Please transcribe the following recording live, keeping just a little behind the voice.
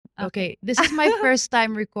Okay, this is my first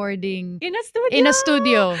time recording In a studio. in a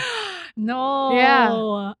studio. Yeah.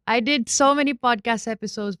 No. I did so many podcast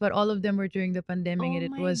episodes, but all of them were during the pandemic, Oh and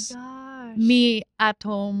it my was gosh. me at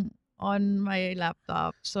home on my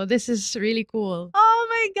laptop. So this is really cool. Oh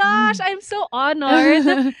my gosh, Mm. I'm so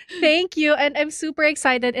honored. Thank you, and I'm super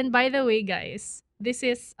excited. And by the way, guys, this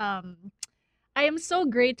is I am so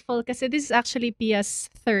grateful kasi this is actually Pia's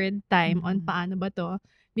third time on Mhm. Paano Ba To.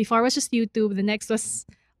 Before was just YouTube, the next was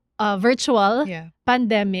virtual Yeah.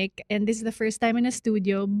 pandemic, and this is the first time in a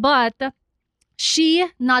studio. But she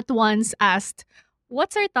not once asked,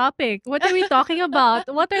 "What's our topic? What are we talking about?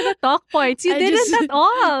 What are the talk points?" You I didn't just at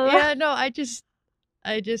all. yeah, no, I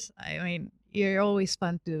mean, you're always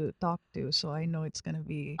fun to talk to, so I know it's gonna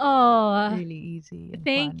be Oh, really easy and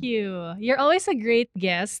thank fun. you. You're always a great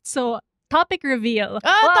guest. So, topic reveal.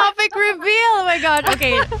 Ah, Wow. topic reveal! Oh my god.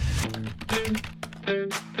 Okay.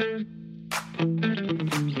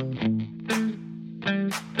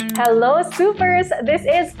 Hello, supers! This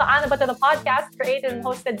is Paano Ba To the podcast, created and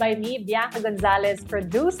hosted by me, Bianca Gonzalez,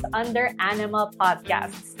 produced under Anima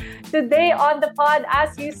Podcasts. Today on the pod,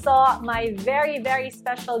 as you saw, my very, very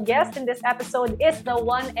special guest in this episode is the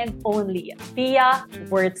one and only Pia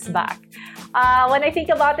Wurtzbach. When I think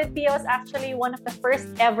about it, Pia was actually one of the first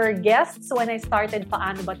ever guests when I started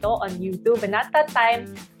Paano Ba To on YouTube. And at that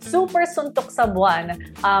time, super suntok sa buwan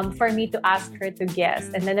for me to ask her to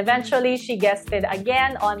guest. And then eventually, she guested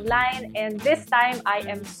again online. And this time, I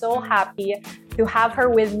am so happy to have her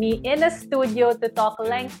with me in a studio to talk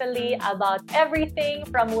lengthily about everything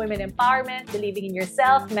from women empowerment, believing in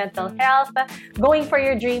yourself, mental health, going for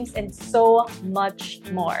your dreams, and so much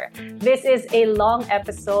more. This is a long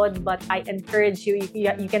episode, but I encourage you,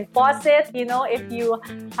 you can pause it, if you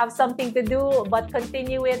have something to do, but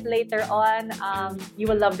continue it later on. You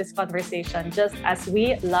will love this conversation just as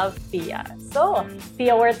we love Pia. So,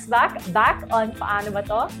 Pia Wurtzbach, back on Paano Ba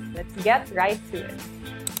To? Let's get right to it.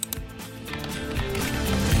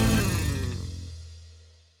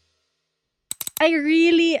 I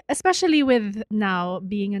really, especially with now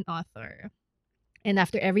being an author, and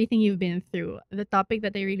after everything you've been through, the topic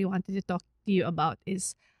that I really wanted to talk to you about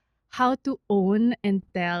is how to own and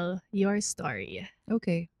tell your story.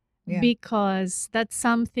 Okay. Yeah. Because that's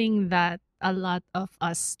something that a lot of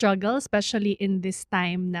us struggle, especially in this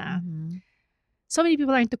time na Mhm. so many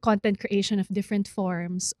people are into content creation of different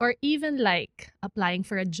forms, or even like applying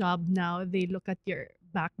for a job now, they look at your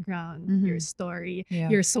background, your Mhm. story, Yeah.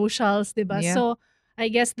 your socials, diba? Yeah. So I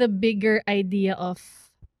guess the bigger idea of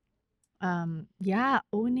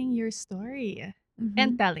owning your story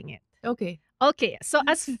and Mhm. telling it. Okay. Okay, so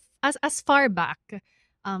as far back,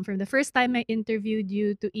 from the first time I interviewed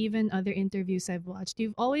you to even other interviews I've watched,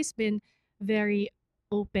 you've always been very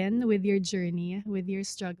open with your journey, with your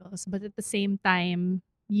struggles, but at the same time,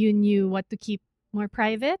 you knew what to keep more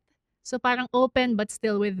private. So parang open but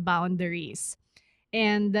still with boundaries.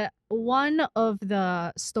 And one of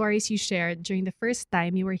the stories you shared during the first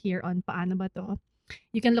time you were here on Paano Ba To,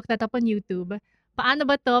 you can look that up on YouTube. Paano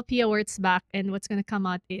Ba To, Pia Wurtzbach, and what's gonna come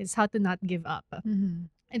out is How to Not Give Up. Mhm.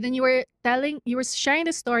 And then you were sharing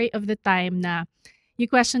the story of the time na you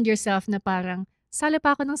questioned yourself na parang, sali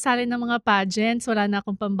pa ako ng sali ng mga pageants, wala na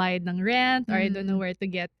akong pambayad ng rent, or I don't know where to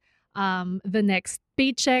get the next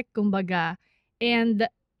paycheck, kumbaga. And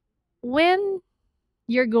when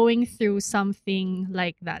you're going through something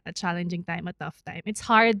like that, a challenging time, a tough time,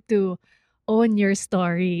 it's hard to own your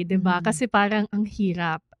story, 'di ba? Mhm. Kasi parang ang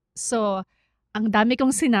hirap. So, ang dami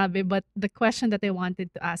kong sinabi, but the question that I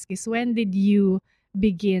wanted to ask is, when did you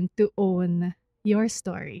begin to own your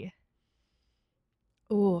story?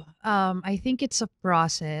 Oh, I think it's a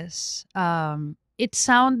process. It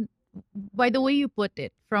sound by the way you put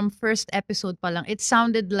it, from first episode pa lang, it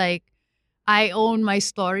sounded like I own my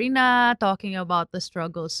story na, talking about the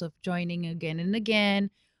struggles of joining again and again.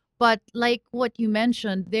 But like what you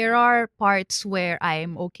mentioned, there are parts where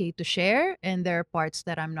I'm okay to share, and there are parts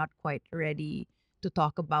that I'm not quite ready to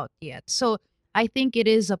talk about yet. So I think it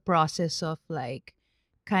is a process of like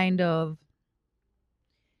kind of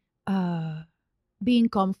uh being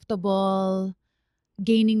comfortable,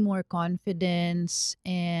 gaining more confidence,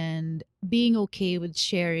 and being okay with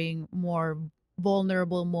sharing more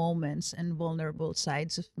vulnerable moments and vulnerable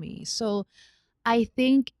sides of me. So I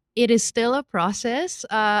think it is still a process.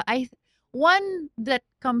 I One that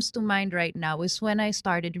comes to mind right now is when I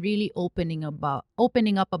started really opening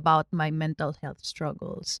up about my mental health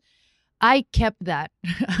struggles. I kept that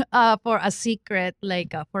for a secret,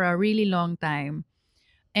 like for a really long time,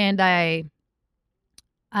 and I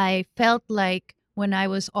felt like when I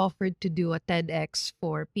was offered to do a TEDx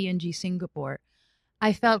for PNG Singapore,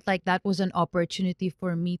 I felt like that was an opportunity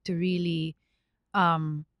for me to really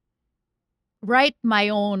um write my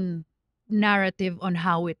own narrative on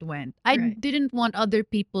how it went. I Right. didn't want other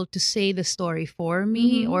people to say the story for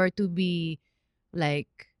me, Mhm. or to be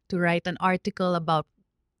like to write an article about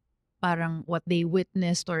parang what they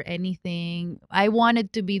witnessed or anything. I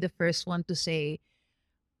wanted to be the first one to say,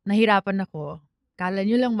 nahirapan ako. Kala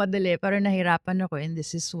nyo lang madali, pero nahirapan ako, and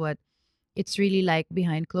this is what it's really like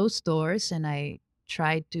behind closed doors. And I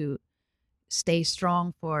tried to stay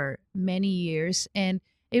strong for many years. And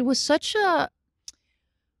it was such a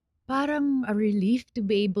parang a relief to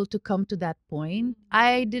be able to come to that point.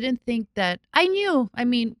 I didn't think that I knew. I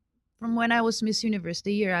mean, from when I was Miss Universe,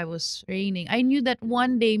 the year I was reigning, I knew that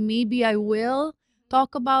one day maybe I will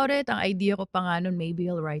talk about it. Ang idea ko pa nga nun, maybe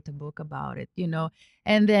I'll write a book about it, you know.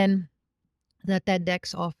 And then the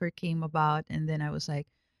TEDx offer came about, and then I was like,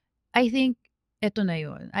 I think eto na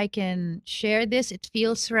yun. I can share this. It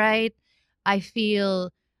feels right. I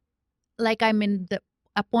feel like I'm in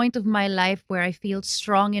a point of my life where I feel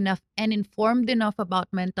strong enough and informed enough about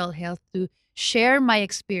mental health to share my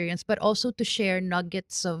experience, but also to share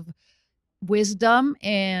nuggets of wisdom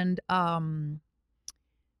and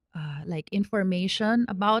like information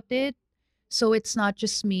about it. So it's not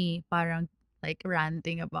just me parang like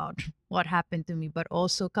ranting about what happened to me, but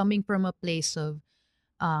also coming from a place of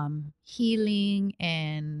healing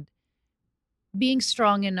and being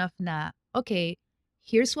strong enough na, okay,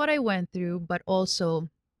 here's what I went through, but also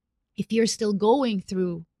if you're still going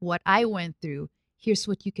through what I went through, here's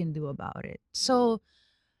what you can do about it. So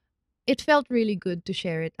it felt really good to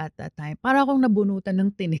share it at that time. Para akong nabunutan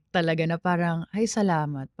ng tinik talaga na parang, ay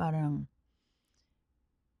salamat, parang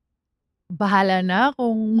bahala na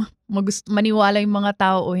kung maniwala yung mga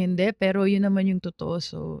tao o hindi, pero yun naman yung totoo.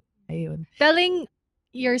 So, ayun. Telling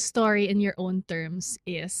your story in your own terms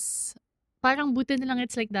is parang buti na lang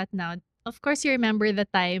it's like that now. Of course, you remember the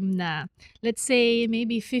time na, let's say,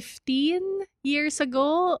 maybe 15 years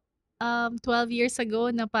ago, 12 years ago,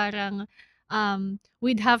 na parang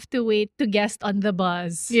we'd have to wait to guest on the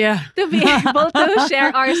buzz Yeah. to be able to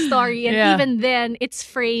share our story. And Yeah. even then, it's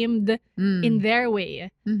framed in Mm. their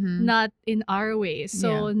way, Mhm. not in our way.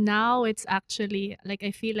 So Yeah. now it's actually, like,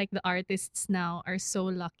 I feel like the artists now are so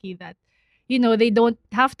lucky that, you know, they don't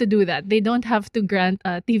have to do that. They don't have to grant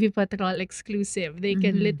a TV Patrol exclusive. They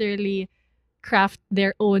can Mhm. literally craft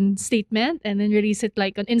their own statement and then release it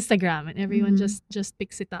like on Instagram, and everyone Mhm. just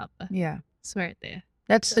picks it up. Yeah. Suerte.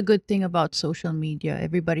 That's the good thing about social media.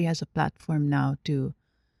 Everybody has a platform now to,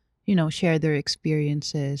 share their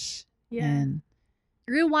experiences. Yeah. And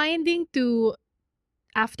Rewinding to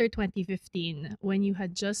after 2015, when you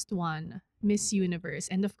had just won Miss Universe,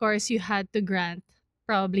 and of course you had to grant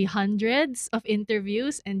probably hundreds of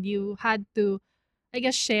interviews, and you had to, I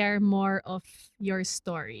guess, share more of your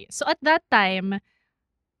story. So at that time,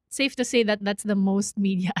 safe to say that that's the most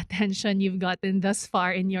media attention you've gotten thus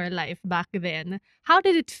far in your life back then. How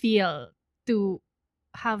did it feel to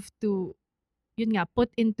have to, yun nga,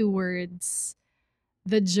 put into words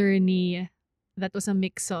the journey that was a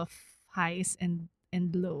mix of highs and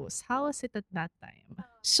lows? How was it at that time?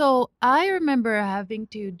 so I remember having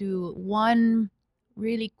to do one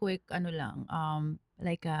really quick ano lang,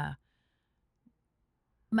 like a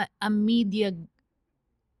media,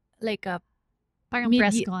 like a Parang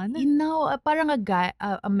press media, con? parang a guy,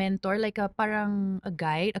 a mentor, like a parang a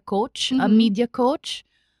guide, a coach, a Mhm. media coach.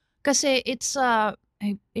 Kasi it's I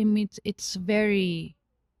mean it's very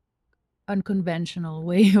unconventional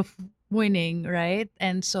way of winning, right?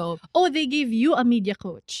 And so Oh, they gave you a media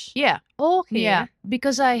coach. yeah, yeah, Okay.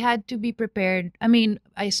 because I had to be prepared. I mean,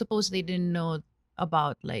 I suppose they didn't know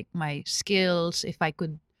about like my skills, if I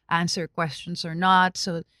could answer questions or not.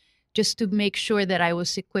 So just to make sure that I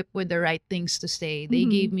was equipped with the right things to say, they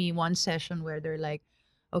gave Mhm. me one session where they're like,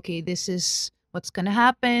 okay, this is what's going to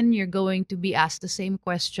happen. You're going to be asked the same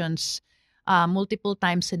questions multiple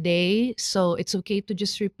times a day. So it's okay to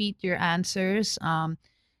just repeat your answers.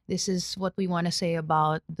 This is what we want to say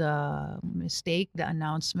about the mistake, the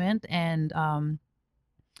announcement, and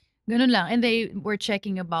ganun lang. And they were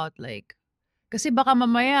checking about like, kasi baka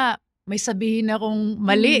mamaya may sabihin akong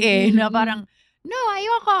mali Mm, na mm, mm. parang, no,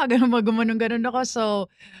 ayoko, gumanon ako. So,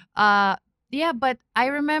 yeah, but I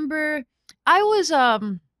remember I was,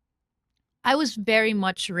 um, I was very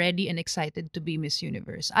much ready and excited to be Miss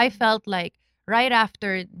Universe. I felt like right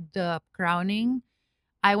after the crowning,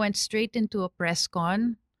 I went straight into a press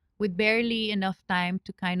con with barely enough time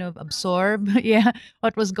to kind of absorb yeah,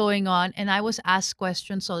 what was going on. And I was asked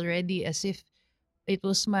questions already as if it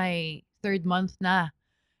was my third month na.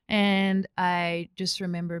 And I just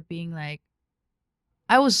remember being like,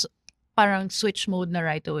 I was parang switch mode na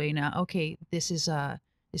right away na, okay, this is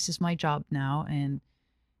my job now and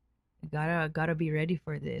gotta be ready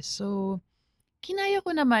for this. So, kinaya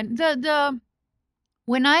ko naman.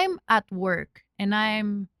 When I'm at work and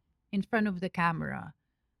I'm in front of the camera,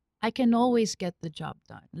 I can always get the job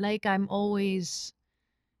done. Like I'm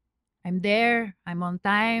there, I'm on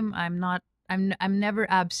time, I'm never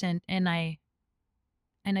absent, and I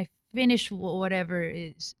finish whatever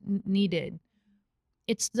is needed.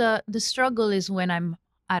 It's the struggle is when I'm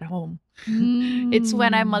at home. It's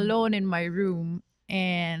when I'm Mm. alone in my room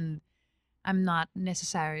and I'm not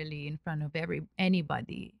necessarily in front of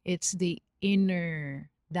anybody. It's the inner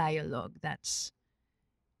dialogue that's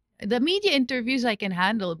the media interviews I can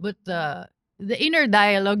handle, but the inner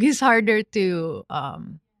dialogue is harder to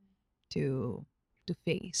to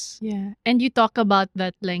face. Yeah. And you talk about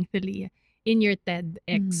that lengthily in your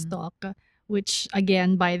TEDx Mhm. talk, which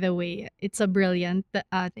again, by the way, it's a brilliant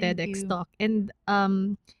Thank TEDx you. talk. And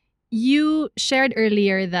you shared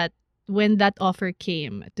earlier that when that offer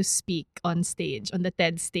came to speak on stage, on the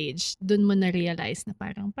TED stage, dun mo na realize na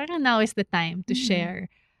parang now is the time to Mhm. share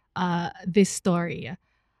this story.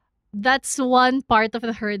 That's one part of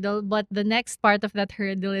the hurdle, but the next part of that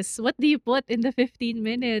hurdle is what do you put in the 15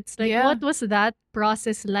 minutes? Like, Yeah. what was that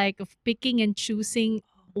process like of picking and choosing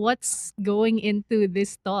what's going into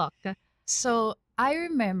this talk? So I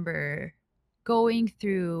remember going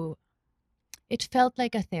through it felt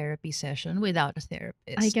like a therapy session without a I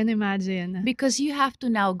therapist can imagine. because you have to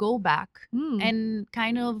now go back Hmm. and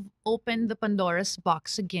kind of open the Pandora's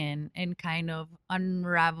box again and kind of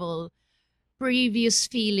unravel previous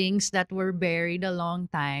feelings that were buried a long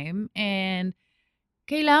time and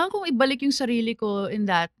kailangan kong ibalik yung sarili ko in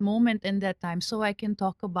that moment and that time so I can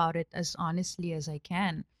talk about it as honestly as I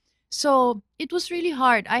can. So, it was really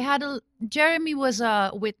hard. Jeremy was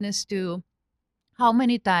a witness to how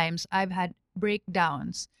many times I've had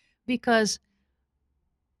breakdowns because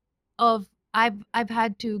of I've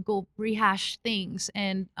had to go rehash things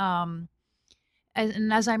and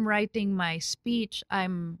as I'm writing my speech,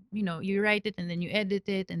 you write it and then you edit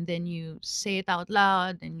it and then you say it out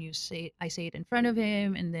loud and I say it in front of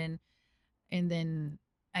him and then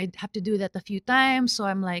I'd have to do that a few times. So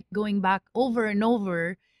I'm like going back over and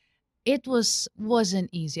over. It wasn't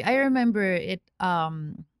easy. I remember it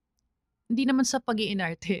hindi naman sa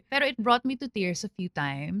pag-iinarte, pero it brought me to tears a few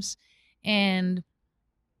times. And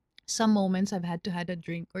some moments I've had to had a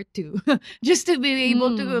drink or two just to be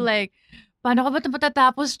able to Hmm. like paano ka ba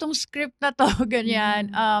matatapos tong script na to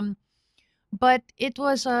ganyan. Yeah. But it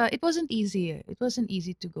wasn't easy. It wasn't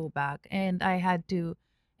easy to go back and I had to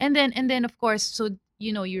and then of course so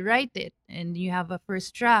you write it and you have a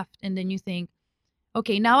first draft and then you think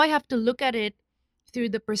okay, now I have to look at it through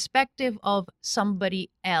the perspective of somebody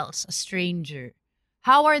else, a stranger.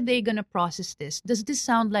 How are they going to process this? Does this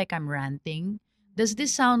sound like I'm ranting? Does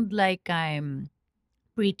this sound like I'm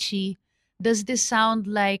preachy? Does this sound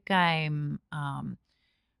like I'm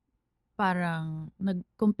parang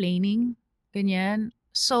nag-complaining? Ganyan.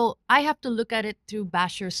 So, I have to look at it through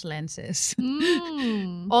basher's lenses.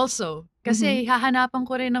 Hmm. Also, Mm-hmm. kasi hahanapan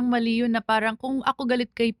ko rin ng mali yun na parang kung ako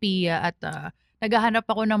galit kay Pia at naghahanap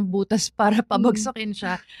ako ng butas para Mm. pabagsakin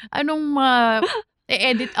siya, anong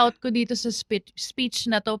edit out ko dito sa speech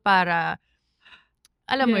na to para,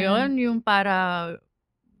 alam mo Yeah. yon yung para,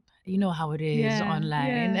 you know how it is Yeah.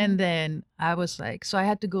 online. Yeah. And then I was like, so I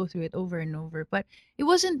had to go through it over and over. But it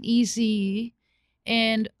wasn't easy.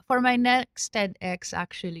 And for my next TEDx,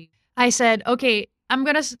 actually, I said, okay, I'm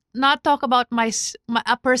gonna not talk about my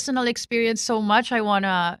a personal experience so much. I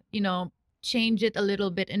wanna, change it a little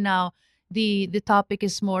bit. And now the topic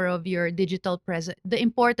is more of your digital presence, the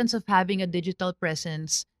importance of having a digital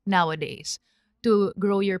presence nowadays to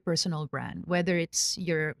grow your personal brand, whether it's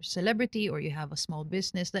your celebrity or you have a small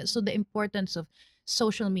business. So the importance of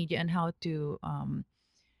social media and how to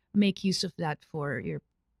make use of that for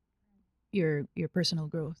your personal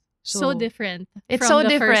growth. So So different it's from so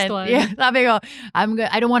the first different. Yeah, one. sabi ko,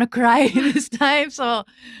 I don't want to cry this time. So,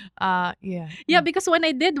 yeah. Yeah, because when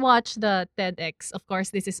I did watch the TEDx, of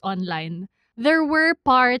course, this is online, there were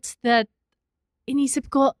parts that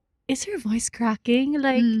inisip ko, is her voice cracking?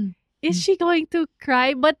 Like, Mm. is Mm. she going to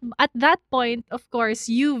cry? But at that point, of course,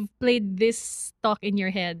 you've played this talk in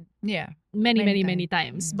your head Yeah, many, many many, many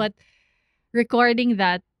times. times. Yeah. But recording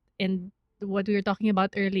that and what we were talking about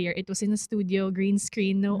earlier, it was in a studio, green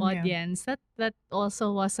screen, no Yeah. audience. That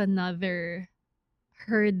also was another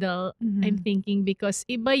hurdle, I'm Mhm. thinking, because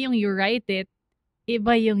iba yung you write it,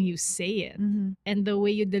 iba yung you say it. Mhm. And the way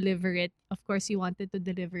you deliver it, of course, you wanted to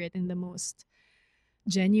deliver it in the most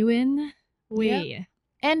genuine Yeah. way.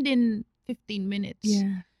 And in 15 minutes.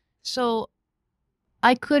 Yeah. So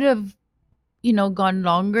I could have, gone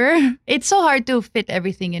longer. It's so hard to fit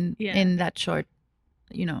everything in Yeah. in that short,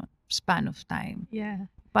 span of time. Yeah.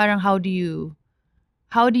 Parang how do you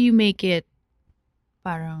make it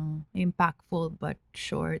parang impactful but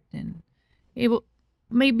short, and it will,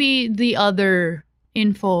 maybe the other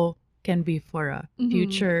info can be for a Mhm.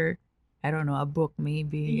 future, I don't know, a book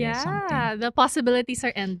maybe or something. Yeah, the possibilities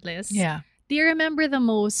are endless. Yeah. Do you remember the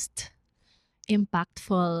most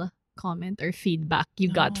impactful comment or feedback you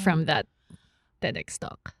got Oh. from that TEDx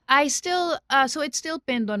talk? I still so it's still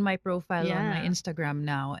pinned on my profile on my Yeah. Instagram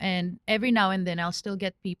now, and every now and then I'll still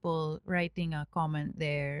get people writing a comment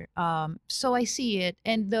there. So I see it,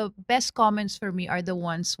 and the best comments for me are the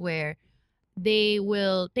ones where they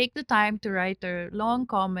will take the time to write a long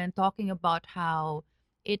comment talking about how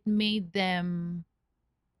it made them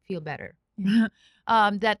feel better. Yeah.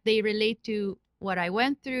 That they relate to what I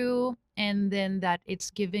went through, and then that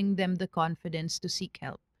it's giving them the confidence to seek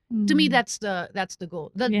help. To me, Mm. that's the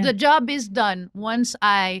goal. The Yeah. the job is done once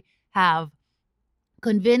I have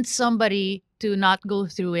convinced somebody to not go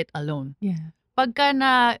through it alone. Yeah. Pagka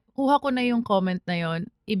na kuha ko na yung comment na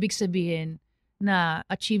yon, ibig sabihin na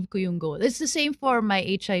achieve ko yung goal. It's the same for my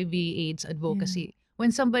HIV/AIDS advocacy.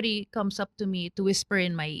 When somebody comes up to me to whisper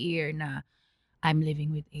in my ear na I'm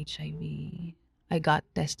living with HIV. I got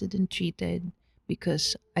tested and treated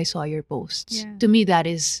because I saw your posts. Yeah. To me, that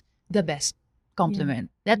is the best compliment.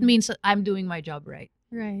 That Yeah. means that I'm doing my job right.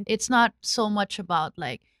 Right. It's not so much about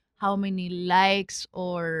like how many likes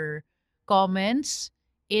or comments.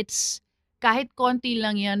 It's kahit konti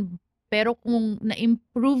lang yan, pero kung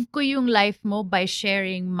na-improve ko yung life mo by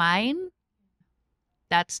sharing mine,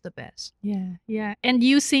 that's the best. Yeah. Yeah. And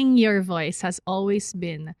using your voice has always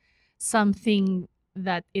been something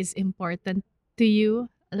that is important to you.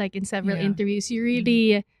 Like in several Yeah. interviews, you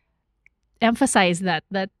really emphasize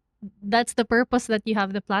that's the purpose that you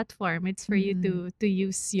have the platform. It's for you to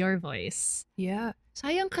use your voice. Yeah.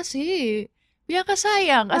 Sayang kasi. Bianca,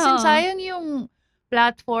 sayang. As in, Oo. sayang yung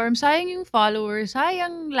platform, sayang yung followers,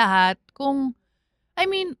 sayang lahat. I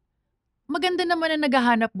mean, maganda naman na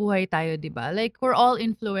naghahanap buhay tayo, di ba? Like, we're all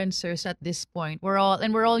influencers at this point. We're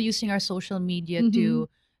all using our social media to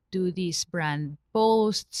do these brand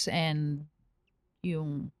posts and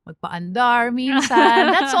yung magpaandar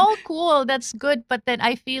minsan. That's all cool. That's good. But then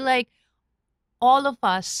I feel like all of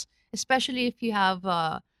us, especially if you have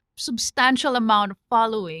a substantial amount of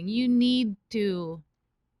following, you need to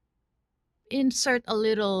insert a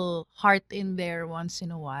little heart in there once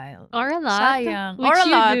in a while. Or a lot. Sayang. Which Or a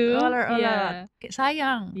you lot. do. Or a Yeah. lot.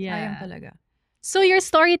 Sayang. Yeah. Sayang talaga. So your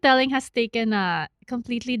storytelling has taken a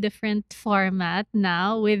completely different format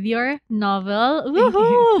now with your novel. Thank you.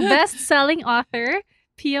 Woohoo! Best-selling author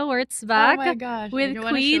Pia Oh Wurtzbach my gosh. I with wanna show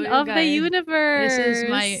Queen you of the guys. Universe. This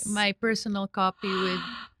is my personal copy with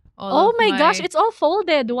all Oh of my gosh, my- it's all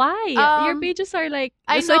folded. Why? Your Um, pages are like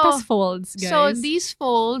I so it has know. folds, guys. So these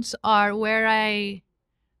folds are where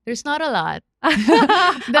there's not a lot.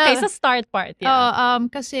 Okay, so start part. Yeah.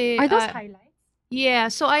 Kasi Are those highlights? yeah,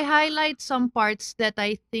 so I highlight some parts that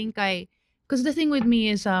I think because the thing with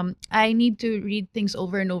me is I need to read things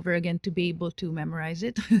over and over again to be able to memorize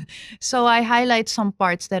it. So I highlight some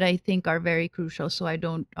parts that I think are very crucial so I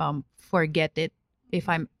don't forget it if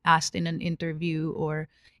I'm asked in an interview, or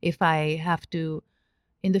if I have to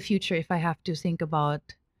in the future, if I have to think about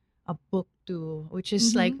a book too, which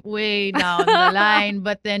is like way down the line,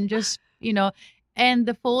 but then just, and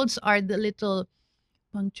the folds are the little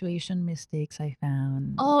punctuation mistakes I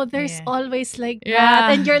found. Oh, there's Yeah. always like Yeah.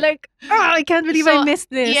 that. And you're like, oh, I can't believe I So, missed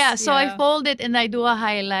this. Yeah, so I fold it and I do a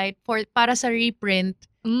highlight para sa reprint,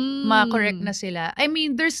 ma-correct na sila. I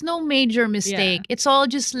mean, there's no major mistake. It's all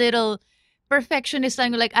just little perfectionist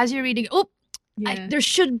lang, like as you're reading, there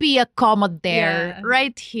should be a comma there,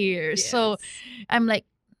 right here. So I'm like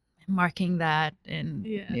marking that, and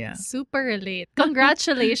yeah. Super relate.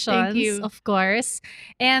 Congratulations, Thank you. of course.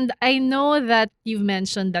 And I know that you've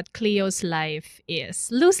mentioned that Cleo's life is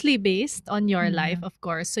loosely based on your life, of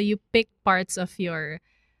course. So you picked parts of your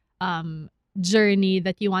journey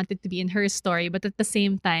that you wanted to be in her story, but at the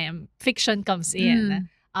same time, fiction comes in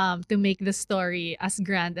to make the story as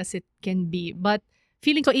grand as it can be. But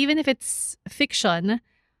feeling ko, even if it's fiction,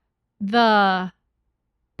 the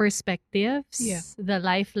perspectives, the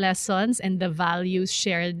life lessons, and the values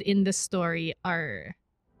shared in the story are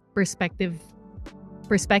perspectives,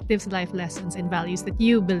 life lessons, and values that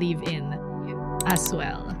you believe in as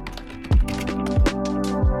well.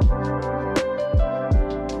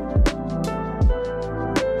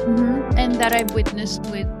 And that I've witnessed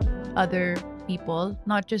with other people,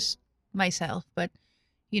 not just myself, but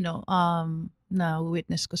na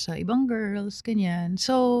witness ko sa ibang girls, ganyan.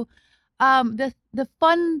 So, the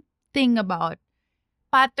fun thing about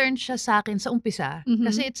pattern siya sa akin sa umpisa.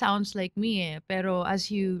 Kasi it sounds like me eh. Pero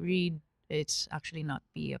as you read, it's actually not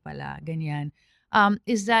Pia pala, ganyan.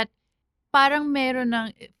 Is that parang meron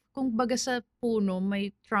ng, kung baga sa puno,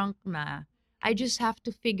 may trunk na. I just have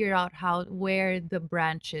to figure out where the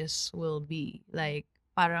branches will be. Like,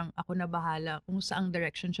 parang ako na bahala kung saang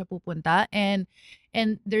direction siya pupunta. And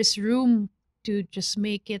there's room to just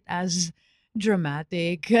make it as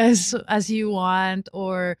dramatic as you want,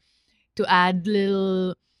 or to add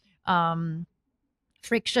little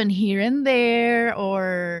friction here and there,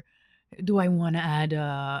 or do I want to add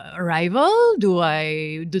a rival? Do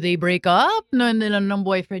they break up? No, ng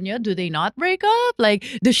boyfriend niya, do they not break up? Like,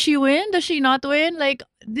 does she win? Does she not win? Like,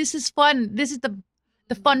 this is fun. This is the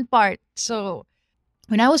fun part. So,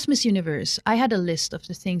 when I was Miss Universe, I had a list of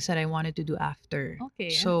the things that I wanted to do after. Okay.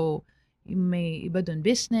 So, may iba dun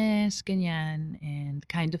business, ganyan, and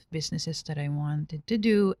kind of businesses that I wanted to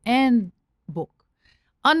do, and book.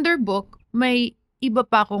 Under book, may iba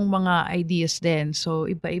pa akong mga ideas din. So,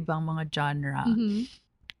 iba-ibang mga genre.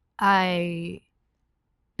 I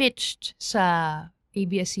pitched sa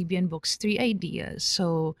ABS-CBN Books 3 ideas.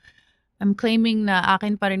 So, I'm claiming na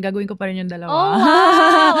akin pa rin, gagawin ko pa rin yung dalawa. Oh,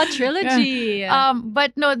 wow! A trilogy!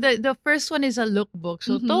 But no, the first one is a lookbook.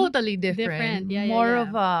 So, totally different. Yeah, More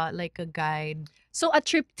of a guide. So, a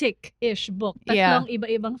triptych-ish book. Tatlong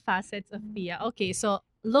iba-ibang facets of Pia. Okay, so,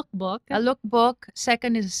 lookbook. A lookbook.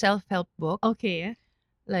 Second is a self-help book. Okay.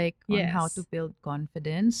 Like, on how to build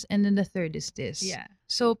confidence. And then the third is this. Yeah.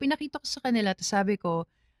 So, pinakita ko sa kanila, tapos sabi ko,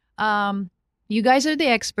 you guys are the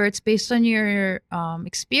experts based on your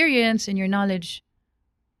experience and your knowledge.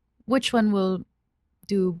 Which one will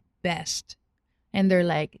do best? And they're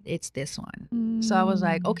like, it's this one. So I was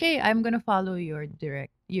like, okay, I'm gonna follow your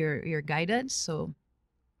guidance. So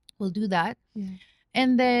we'll do that. Yeah.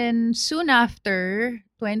 And then soon after,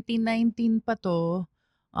 2019 pa to,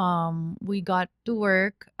 we got to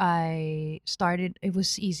work. It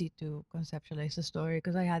was easy to conceptualize the story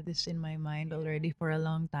because I had this in my mind already for a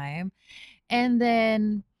long time. And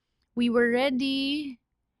then we were ready.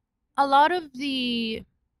 A lot of the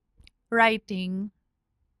writing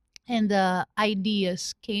and the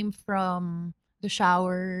ideas came from the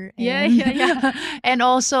shower. And, Yeah. and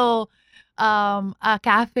also a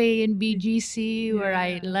cafe in BGC where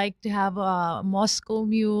I like to have a Moscow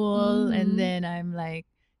Mule. And then I'm like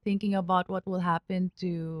thinking about what will happen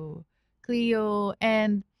to Cleo.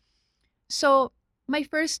 And so my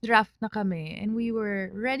first draft na kami, and we were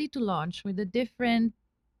ready to launch with a different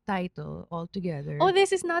title altogether. Oh,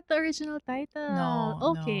 this is not the original title. No.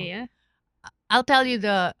 Okay. I'll tell you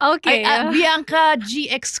the... Okay. Bianca G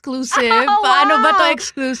exclusive. Oh, Paano ba to wow!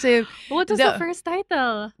 exclusive? What was the first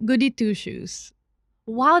title? Goody Two Shoes.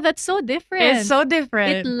 Wow, that's so different. It's so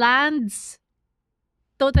different. It lands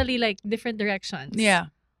totally like different directions. Yeah.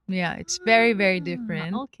 It's very, very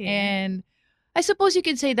different. Okay. And I suppose you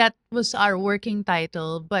could say that was our working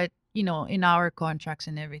title, but in our contracts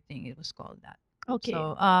and everything, it was called that. Okay.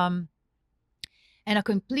 So, and a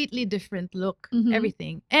completely different look,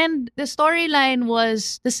 everything. And the storyline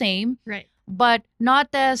was the same, right, but not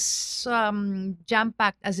as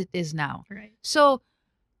jam-packed as it is now. Right. So,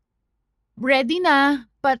 ready na,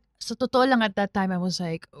 but sa totoo lang at that time, I was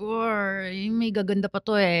like, may gaganda pa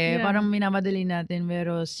to eh. Yeah. Parang minamadali natin,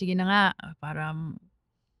 pero sige na nga, parang,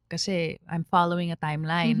 kasi I'm following a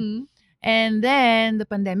timeline. And then, the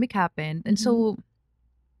pandemic happened. And so,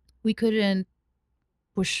 we couldn't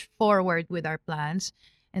push forward with our plans.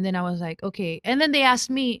 And then I was like, okay. And then they asked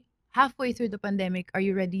me, halfway through the pandemic, are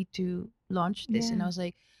you ready to launch this? Yeah. And I was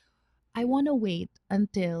like, I want to wait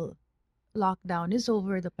until lockdown is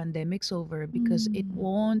over, the pandemic's over, because it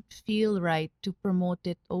won't feel right to promote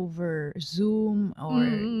it over Zoom or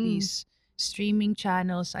these streaming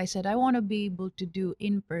channels. I said, I want to be able to do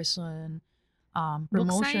in-person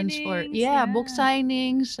promotions book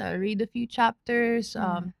signings, read a few chapters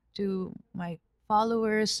to my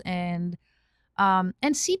followers and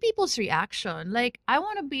see people's reaction. Like, I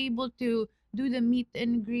want to be able to do the meet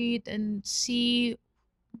and greet and see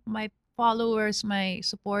my followers, my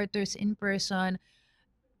supporters in person.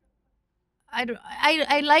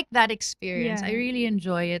 I like that experience. Yeah. I really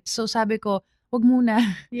enjoy it. So sabi ko, wag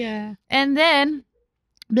muna. Yeah. And then,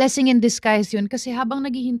 blessing in disguise yun. Kasi habang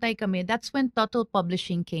naghihintay kami, that's when Total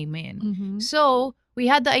Publishing came in. So, we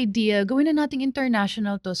had the idea, gawin na nating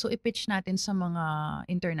international to. So, i-pitch natin sa mga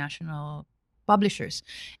international publishers.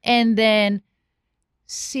 And then,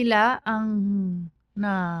 sila ang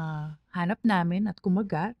nahanap namin at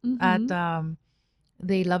kumagat. At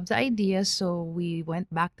they loved the idea, so we went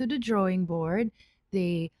back to the drawing board.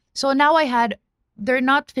 So now they're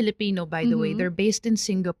not Filipino, by the way. Mhm. They're based in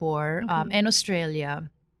Singapore Okay. and Australia,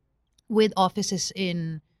 with offices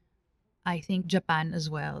in, I think, Japan as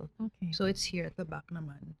well. Okay. So it's here at the back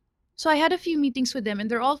naman. So I had a few meetings with them, and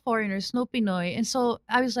they're all foreigners, no Pinoy. And so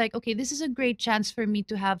I was like, okay, this is a great chance for me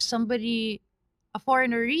to have somebody, a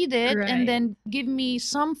foreigner, read it and Right. then give me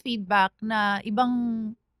some feedback na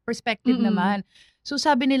ibang perspective Mm. naman. So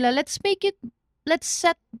sabi nila, let's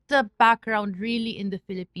set the background really in the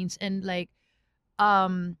Philippines and like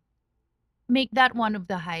um make that one of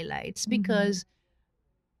the highlights, Mhm. because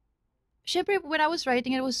syempre when I was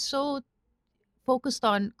writing, I was so focused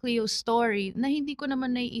on Cleo's story na hindi ko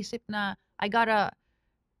naman naiisip na I gotta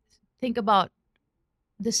think about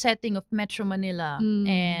the setting of Metro Manila Mm.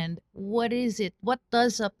 and what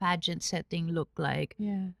does a pageant setting look like?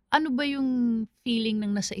 Yeah. Ano ba yung feeling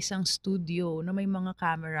ng nasa isang studio na may mga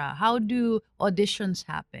camera? How do auditions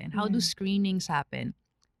happen? How do Yeah. screenings happen?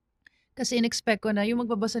 Kasi in-expect ko na yung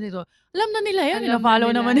magbabasa nito, alam na nila yan, Alam na fina-follow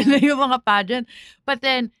nila. naman nila yung mga pageant. But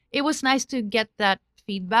then, it was nice to get that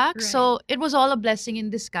feedback. Right. So, it was all a blessing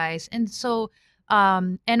in disguise. And so,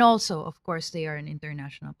 and also, of course, they are an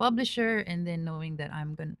international publisher. And then knowing that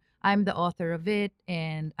I'm the author of it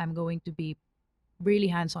and I'm going to be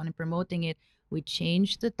really hands-on in promoting it, we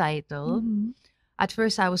changed the title. Mhm. At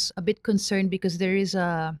first, I was a bit concerned because there is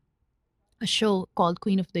a show called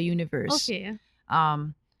Queen of the Universe. Okay.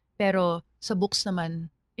 Um, pero sa books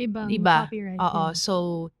naman, Ibang iba. copyright. Oo. Yeah. So,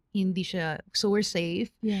 hindi siya, so we're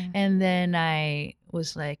safe. Yeah. And then I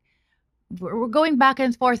was like, we're going back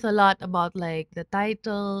and forth a lot about like the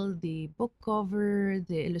title, the book cover,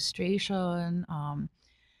 the illustration.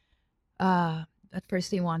 At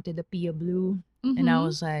first they wanted the Pia blue. And I Mhm.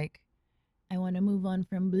 was like, I want to move on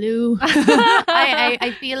from blue.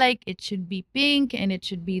 I feel like it should be pink and it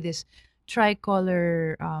should be this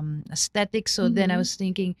tricolor aesthetic. So then I Mhm. was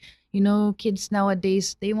thinking, kids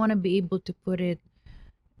nowadays, they want to be able to put it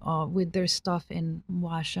with their stuff and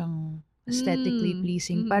mukha siyang aesthetically Mm.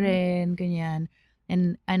 pleasing pa Mhm. rin, ganyan.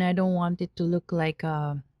 And I don't want it to look like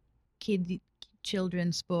a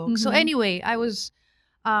children's book. So Mhm. anyway, I was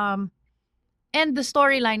and the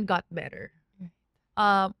storyline got better.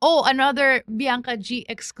 Another Bianca G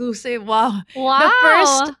exclusive. Wow.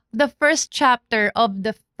 Wow. The first chapter of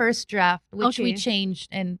the first draft, which we Okay. changed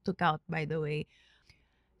and took out, by the way,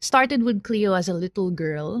 started with Cleo as a little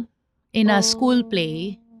girl in a school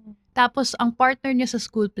play. Oh. Tapos, ang partner niya sa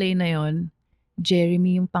school play na yon,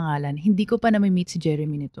 Jeremy yung pangalan. Hindi ko pa na-meet si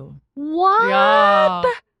Jeremy nito. What? Yeah.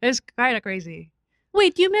 It's kind of crazy.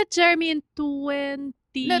 Wait, you met Jeremy in 20...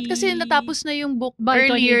 Kasi natapos na yung book By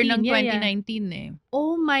earlier 2018, ng yeah. 2019 eh.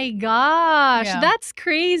 Oh my gosh, Yeah. that's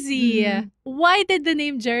crazy. Mhm. Why did the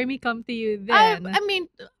name Jeremy come to you I then?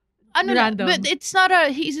 mean, ano na, Random. but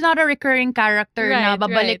he's not a recurring character na Right,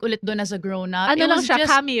 babalik right. ulit doon as a grown-up. Ano It lang was siya,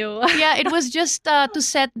 just, cameo. yeah, it was just to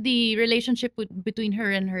set the relationship between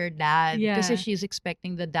her and her dad. Yeah. Kasi she's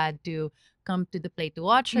expecting the dad to come to the play to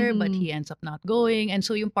watch her, but Mhm. he ends up not going. And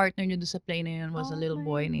so yung partner niya doon sa play na yun was a Oh little my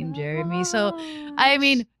boy named Jeremy. So, I gosh.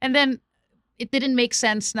 mean, and then it didn't make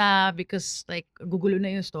sense na because like gugulo na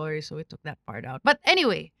yung story, so we took that part out. But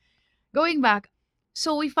anyway, going back,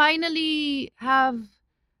 so we finally have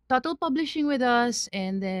Total Publishing with us,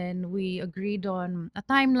 and then we agreed on a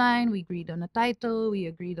timeline, we agreed on a title, we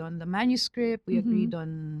agreed on the manuscript, we Mhm. agreed on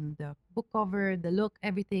the book cover, the look,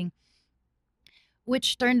 everything,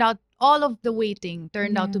 which turned out, all of the waiting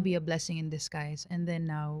turned out to Yeah. be a blessing in disguise. And then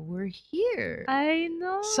now we're here. I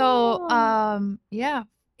know. So, yeah,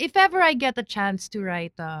 if ever I get a chance to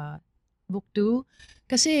write book 2,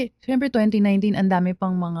 kasi syempre 2019 ang dami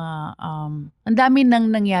pang mga ang dami nang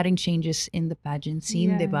nangyaring changes in the pageant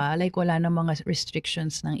scene, Yeah. 'di ba? Like wala na mga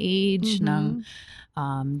restrictions ng age, ng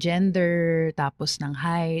gender, tapos ng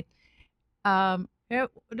height.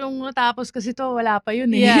 Nung natapos kasi to, wala pa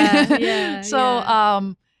yun eh. Yeah, yeah, So,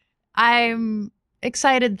 yeah. I'm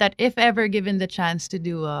excited that if ever given the chance to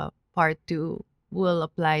do a part 2, we'll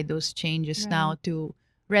apply those changes now Right. to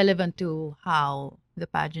relevant to how the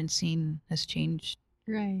pageant scene has changed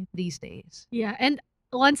Right. these days. Yeah, and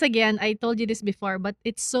once again, I told you this before, but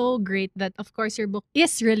it's so great that, of course, your book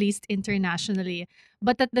is released internationally.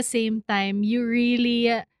 But at the same time, you really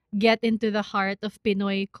get into the heart of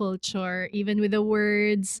Pinoy culture, even with the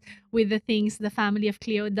words, with the things the family of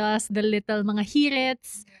Cleo does, the little mga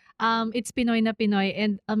hirits. It's Pinoy na Pinoy,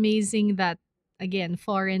 and amazing that, again,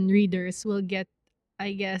 foreign readers will get,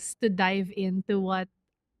 I guess, to dive into what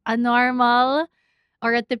a normal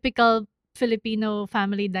or a typical Filipino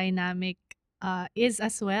family dynamic is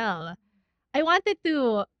as well. I wanted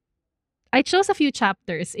to I chose a few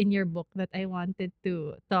chapters in your book that I wanted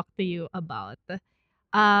to talk to you about.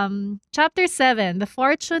 Chapter 7, The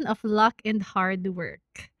Fortune of Luck and Hard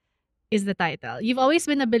Work is the title. You've always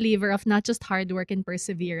been a believer of not just hard work and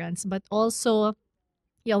perseverance, but also,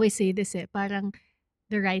 you always say this parang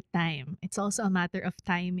the right time. It's also a matter of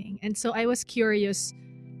timing. And so I was curious,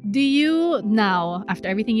 do you now, after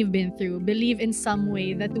everything you've been through, believe in some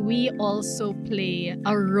way that we also play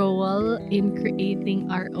a role in creating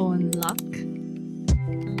our own luck?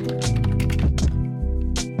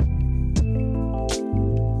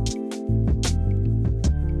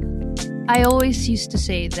 I always used to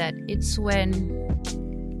say that it's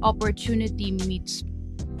when opportunity meets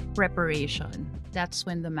preparation. That's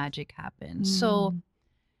when the magic happens. So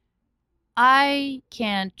I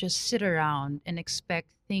can't just sit around and expect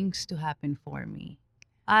things to happen for me.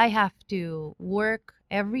 I have to work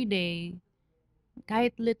every day,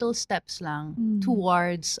 kahit little steps lang,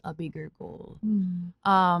 towards a bigger goal.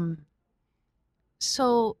 Um,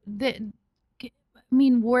 so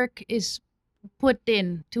work is put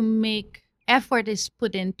in to make effort is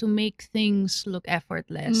put in to make things look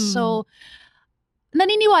effortless. So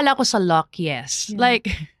naniniwala ko sa luck, yes. Yeah. Like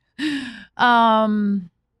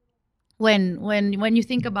when you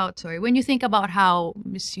think about how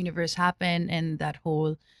Miss Universe happened and that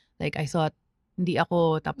whole, like, I thought hindi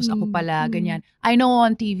ako tapos ako pala ganyan. I know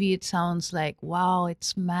on TV it sounds like, wow,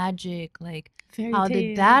 it's magic, like Fairy how tale,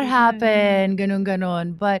 did that ganyan. happen,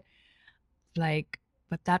 ganon, but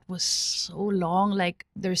that was so long. Like,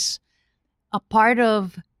 there's a part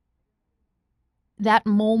of that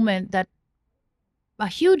moment, that a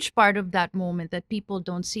huge part of that moment that people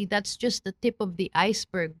don't see. That's just the tip of the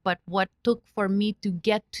iceberg. But what took for me to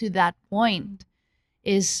get to that point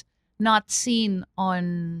is not seen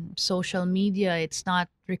on social media. It's not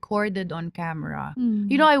recorded on camera.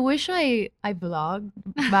 You know, I wish I vlogged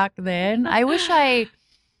back then. I wish I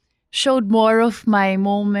showed more of my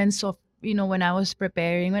moments of, when I was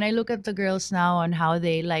preparing. When I look at the girls now on how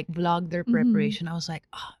they like vlog their preparation, I was like,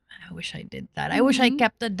 oh man, I wish I did that. I wish I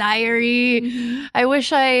kept a diary. I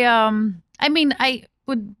wish I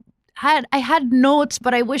had notes,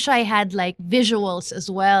 but I wish I had like visuals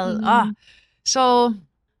as well. So,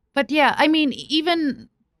 but yeah, even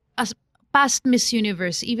as past Miss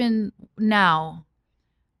Universe, even now,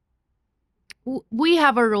 we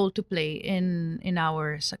have a role to play in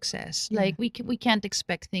our success. Yeah. Like, we can't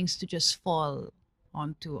expect things to just fall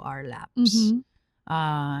onto our laps.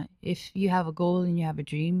 If you have a goal and you have a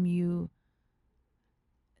dream,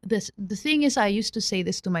 the thing is, I used to say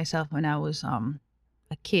this to myself when I was a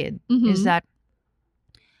kid, is that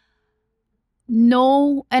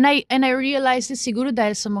no, and I realized this siguro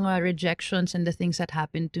dahil sa mga rejections and the things that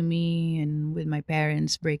happened to me and with my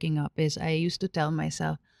parents breaking up, is I used to tell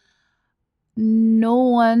myself, no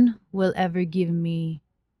one will ever give me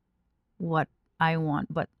what I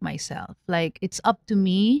want but myself. Like, it's up to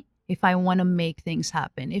me if I want to make things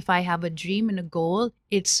happen. If I have a dream and a goal,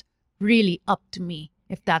 it's really up to me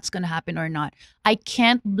if that's going to happen or not. I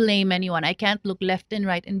can't blame anyone. I can't look left and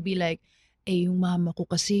right and be like, yung mama ko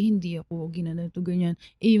kasi hindi ako ginanito ganyan.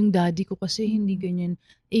 Yung daddy ko kasi hindi ganyan.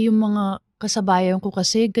 Yung mga kasabayan ko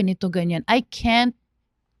kasi ganito ganyan. I can't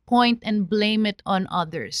point and blame it on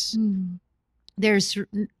others. There's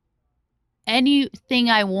anything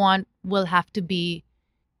I want will have to be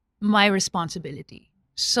my responsibility.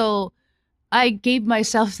 So I gave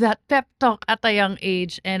myself that pep talk at a young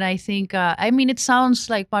age, and I think it sounds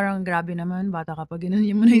like parang grabe naman, bata ka pa, ganun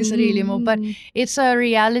mo na yung sarili mo, but it's a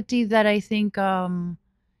reality that I think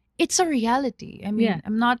it's a reality. I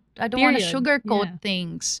don't want to sugarcoat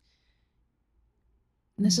things.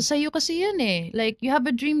 Nasa sayo kasi yan eh. Like, you have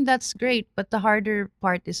a dream, that's great, but the harder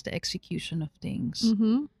part is the execution of things.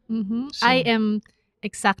 So, I am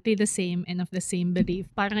exactly the same and of the same belief.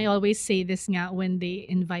 Parang I always say this nga when they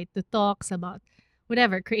invite to talks about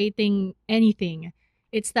whatever, creating anything.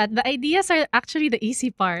 It's that the ideas are actually the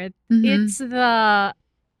easy part. It's the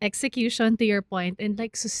execution, to your point, and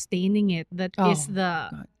like sustaining it that is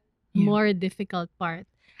the more difficult part.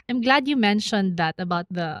 I'm glad you mentioned that about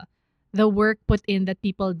the work put in that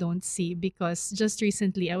people don't see, because just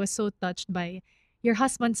recently I was so touched by your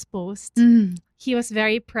husband's post. He was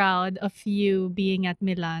very proud of you being at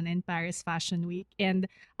Milan and Paris Fashion Week. And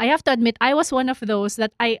I have to admit, I was one of those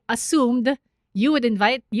that I assumed you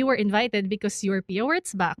were invited because you were Pia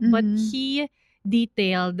Wurtzbach. But he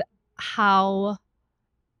detailed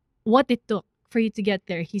what it took for you to get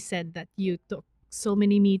there. He said that you took so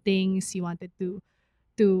many meetings, you wanted to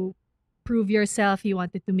prove yourself, you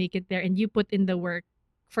wanted to make it there, and you put in the work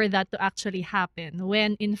for that to actually happen.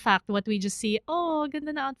 When in fact, what we just see,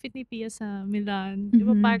 ganda na outfit ni Pia sa Milan.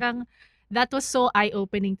 Diba, parang that was so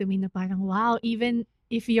eye-opening to me na parang, wow, even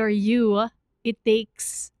if you're you, it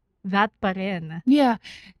takes that pa rin. Yeah.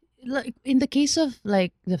 Like in the case of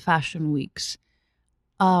like the fashion weeks,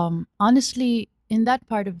 honestly, in that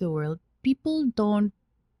part of the world, people don't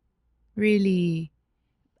really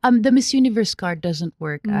the Miss Universe card doesn't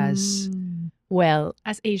work as well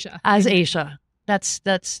As Asia. as Asia. That's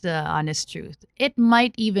the honest truth. It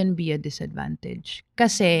might even be a disadvantage.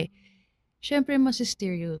 Kasi, syempre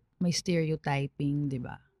may stereotyping, di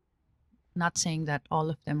ba? Not saying that all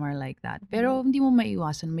of them are like that. Pero hindi mo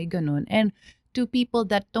maiwasan, may ganun. And to people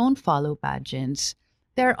that don't follow pageants,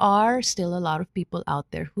 there are still a lot of people out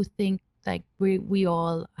there who think like we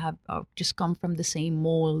all have just come from the same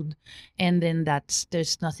mold, and then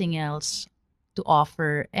there's nothing else to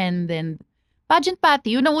offer. And then pageant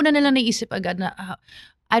patty, yun ang una nilang naisip agad na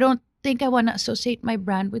I don't think I want to associate my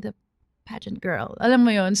brand with a pageant girl. Alam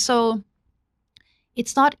mo yun? So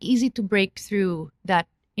it's not easy to break through that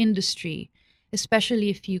industry, especially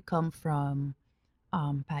if you come from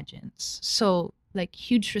pageants. So, like,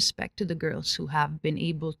 huge respect to the girls who have been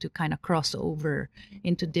able to kind of cross over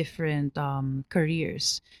into different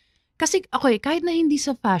careers. Kasi, okay, kahit na hindi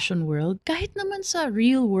sa fashion world, kahit naman sa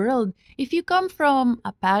real world, if you come from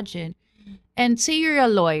a pageant, and say you're a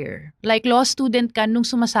lawyer, like law student ka nung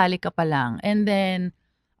sumasali ka pa lang, and then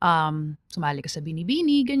sumali ka sa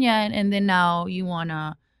Binibini, ganyan, and then now you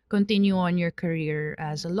wanna continue on your career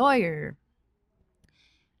as a lawyer.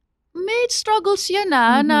 May struggles yan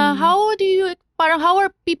na how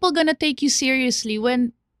are people gonna take you seriously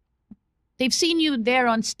when they've seen you there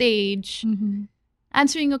on stage,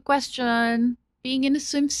 answering a question, being in a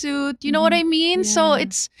swimsuit, you know what I mean? So Yeah.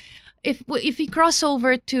 it's, if you cross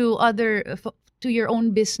over to to your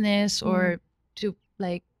own business or to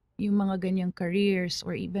like yung mga ganyang careers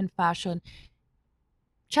or even fashion,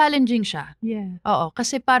 challenging siya. Yeah. Oo,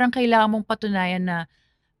 kasi parang kailangan mong patunayan na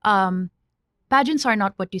pageants are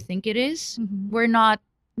not what you think it is. We're not,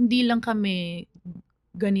 hindi lang kami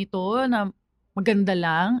ganito na maganda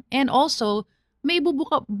lang. And also, may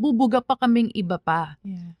bubuga pa kaming iba pa.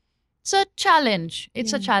 Yeah. It's a challenge.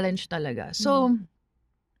 It's a Yeah. challenge talaga. So,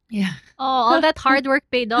 yeah. Oh, all that hard work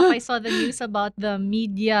paid off. I saw the news about the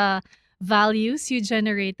media values you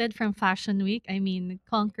generated from Fashion Week. I mean,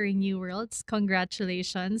 conquering new worlds.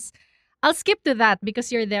 Congratulations. I'll skip to that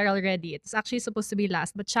because you're there already. It's actually supposed to be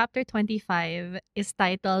last, but chapter 25 is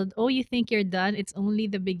titled, "Oh, you think you're done? It's only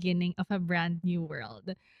the beginning of a brand new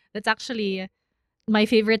world." That's actually my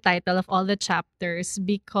favorite title of all the chapters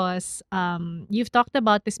because you've talked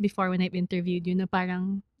about this before when I've interviewed you na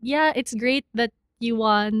parang, yeah, it's great that you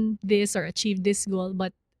won this or achieved this goal,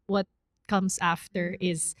 but what comes after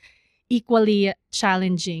is equally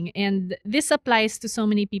challenging. And this applies to so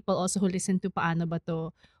many people also who listen to Paano Ba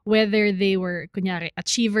To, whether they were, kunyari,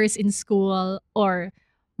 achievers in school or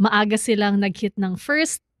maaga silang nag-hit ng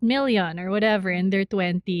first million or whatever in their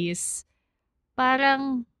 20s.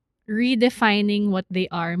 Parang redefining what they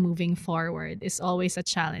are moving forward is always a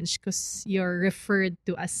challenge because you're referred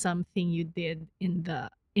to as something you did in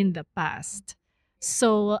the past.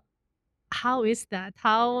 So how is that?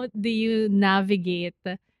 How do you navigate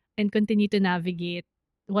and continue to navigate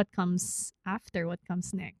what comes after, what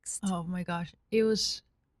comes next? Oh my gosh. It was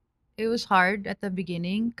hard at the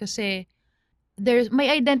beginning kasi there's my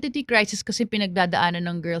identity crisis kasi pinagdadaanan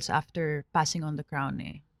ng girls after passing on the crown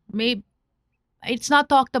eh. It's not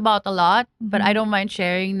talked about a lot, but I don't mind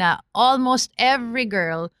sharing na almost every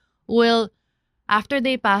girl will, after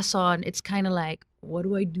they pass on, it's kind of like, what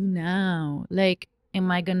do I do now? Like, am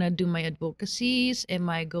I gonna do my advocacies? Am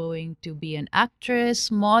I going to be an actress,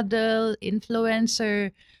 model, influencer?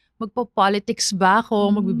 Magpo-politics ba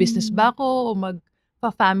ako? Magbi-business ba ako? O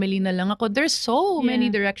magpa-family na lang ako? There's so many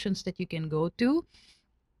directions that you can go to.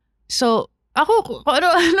 So, ako,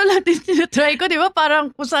 ano natin tinatry ko, di ba?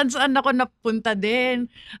 Parang kung saan ako napunta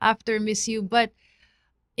din after Miss You. But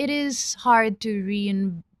it is hard to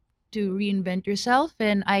reinvent yourself.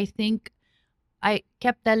 And I think I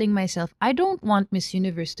kept telling myself, I don't want Miss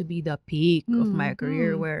Universe to be the peak of my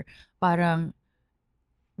career where parang,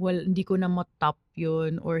 well, hindi ko na matop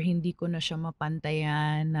yun or hindi ko na siya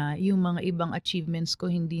mapantayan na yung mga ibang achievements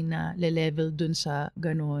ko hindi na le-level dun sa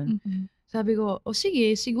ganun. Sabi ko,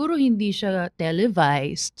 sige, siguro hindi siya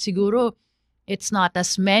televised. Siguro it's not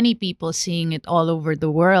as many people seeing it all over the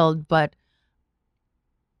world, but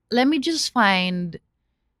let me just find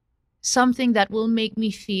something that will make me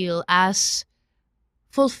feel as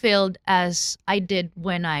fulfilled as I did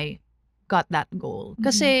when I got that goal.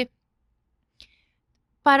 Kasi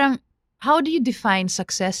parang, how do you define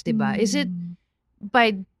success, diba? Is it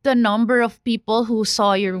by the number of people who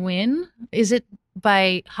saw your win? Is it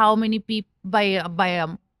by how many people,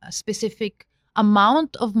 a specific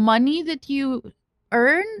amount of money that you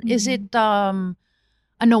earn? Is it an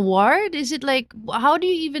award? Is it like, how do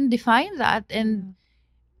you even define that? And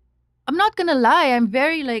I'm not gonna lie, I'm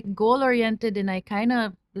very like goal oriented, and I kind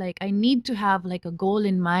of like, I need to have like a goal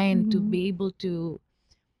in mind to be able to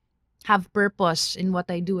have purpose in what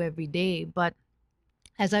I do every day. But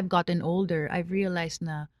as I've gotten older, I've realized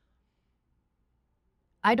na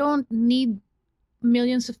I don't need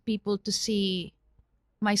millions of people to see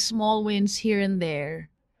my small wins here and there.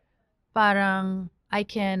 Parang I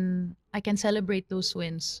can celebrate those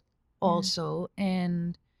wins also.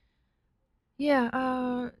 And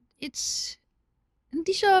yeah, it's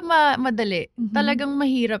hindi siya madali. Talagang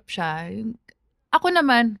mahirap siya. Ako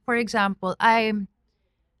naman, for example, I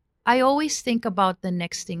always think about the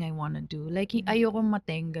next thing I wanna do. Like, ayokong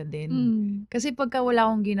matenga din. Kasi pagka wala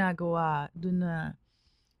akong ginagawa, dun na,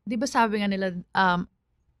 di ba sabi nga nila,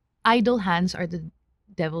 idle hands are the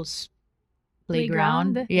devil's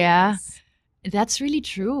playground. Yeah. Yes. That's really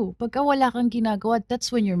true. Pagka wala kang ginagawa,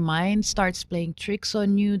 that's when your mind starts playing tricks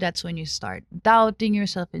on you. That's when you start doubting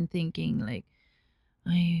yourself and thinking like,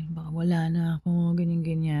 ay, baka wala na ako,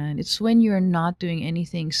 ganyan. It's when you're not doing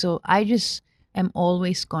anything. So I just am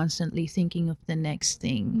always constantly thinking of the next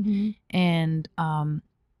thing. And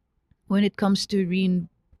when it comes to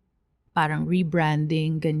parang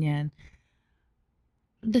rebranding, ganyan,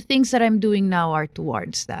 the things that I'm doing now are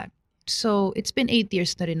towards that. So it's been 8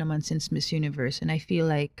 years na rin naman since Miss Universe, and I feel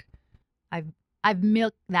like I've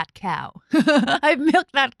milked that cow. I've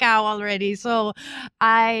milked that cow already. So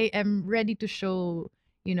I am ready to show,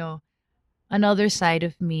 another side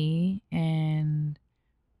of me and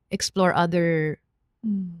explore other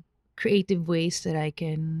creative ways that I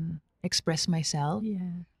can express myself.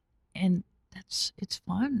 Yeah. And it's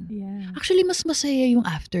fun. Yeah. Actually, mas masaya yung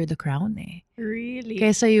after the crown eh. Really?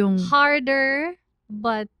 Kesa yung Harder,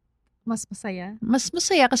 but mas masaya. Mas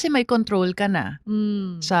masaya kasi may control ka na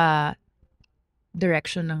sa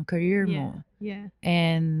direction ng career mo. Yeah.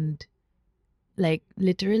 And like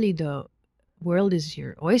literally the world is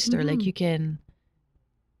your oyster. Like you can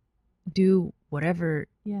do whatever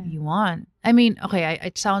you want. I mean, okay,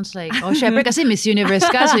 it sounds like, syempre kasi Miss Universe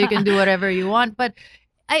ka, so you can do whatever you want. But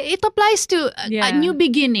it applies to new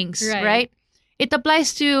beginnings, right? It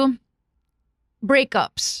applies to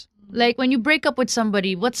breakups. Like when you break up with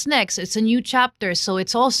somebody, what's next? It's a new chapter. So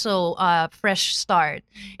it's also a fresh start.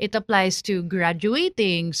 It applies to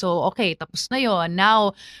graduating. So, okay, tapos na yun.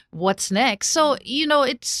 Now, what's next? So,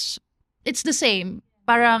 it's the same.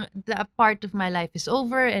 Parang the part of my life is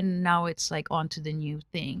over and now it's like on to the new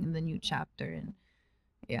thing, the new chapter. And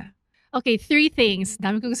yeah. Okay, 3 things.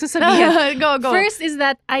 Dami ko gusto sabihin. Go. First is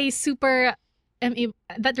that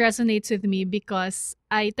that resonates with me because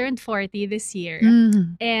I turned 40 this year.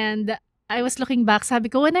 And I was looking back, sabi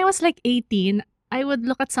ko, when I was like 18, I would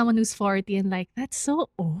look at someone who's 40 and like, that's so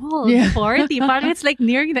old. Yeah. 40. Parang it's like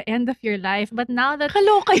nearing the end of your life. But now that...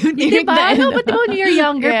 Kaloka yun nearing the end. No, but when you're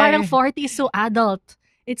younger, Yeah. parang 40 is so adult.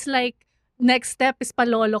 It's like, next step is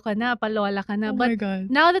palolo ka na, palola ka na. Oh but my God.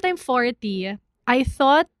 now that I'm 40, I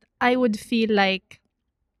thought I would feel like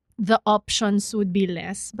the options would be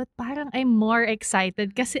less. But parang I'm more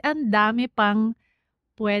excited kasi ang dami pang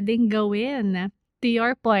pwedeng gawin. To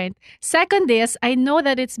your point. Second is, I know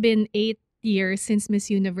that it's been 8 years since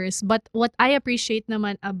Miss Universe, but what I appreciate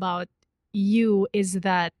naman about you is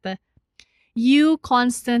that you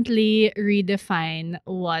constantly redefine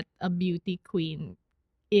what a beauty queen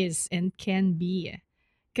is and can be.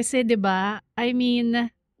 Kasi 'di ba? I mean,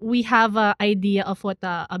 we have an idea of what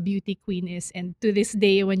a beauty queen is, and to this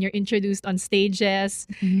day when you're introduced on stages,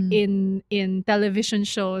 in television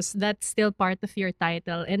shows, that's still part of your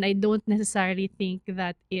title, and I don't necessarily think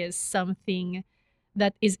that is something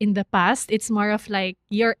that is in the past. It's more of like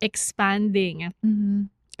you're expanding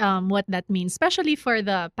what that means, especially for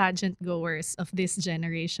the pageant goers of this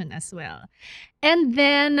generation as well. And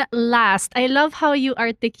then last, I love how you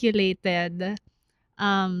articulated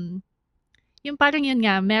yung parang yun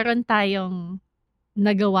nga, meron tayong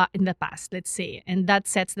nagawa in the past, let's say, and that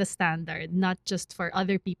sets the standard, not just for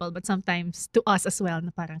other people, but sometimes to us as well,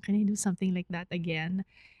 na parang, can I do something like that again?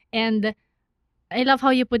 And I love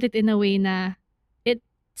how you put it in a way na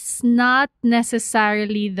it's not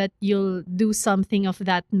necessarily that you'll do something of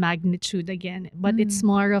that magnitude again, but it's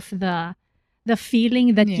more of the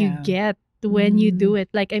feeling that you get when you do it.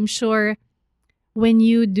 Like, I'm sure when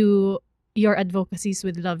you do your advocacies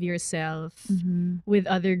with Love Yourself, with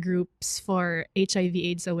other groups for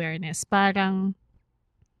HIV/AIDS awareness, parang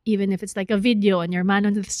even if it's like a video on your man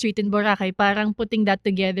on the street in Boracay, parang putting that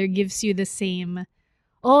together gives you the same,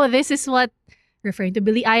 this is what referring to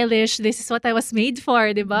Billie Eilish, this is what I was made for,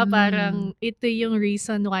 'di ba? Mm. Parang ito yung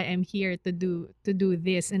reason why I'm here to do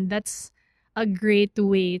this. And that's a great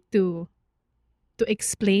way to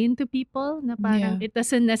explain to people na parang Yeah. it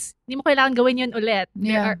doesn't hindi mo kailangan gawin yun ulit.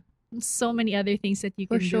 There Yeah. are so many other things that you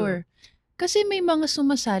For can sure. Kasi may mga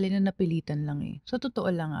sumasali na napilitan lang eh. Sa totoo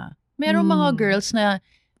lang Merong mga Mm. girls na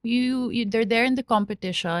they're there in the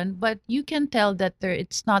competition, but you can tell that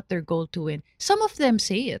it's not their goal to win. Some of them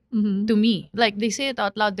say it do. Mhm. to me. Like, they say it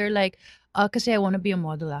out loud. They're like, kasi I want to be a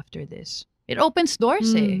model after this. It opens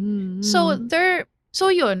doors eh. Mhm. So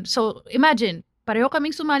yun. So imagine, pareho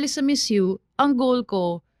kaming sumali sa Miss U. Ang goal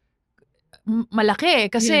ko, malaki.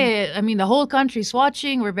 Kasi, I mean, the whole country's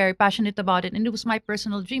watching. We're very passionate about it. And it was my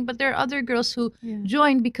personal dream. But there are other girls who Yeah.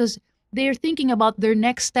 joined because they're thinking about their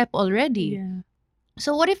next step already. Yeah.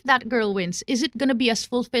 So what if that girl wins? Is it gonna be as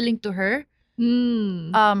fulfilling to her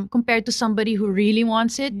Mm. compared to somebody who really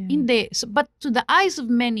wants it? Yeah. Hindi. So, but to the eyes of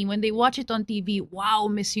many, when they watch it on TV, wow,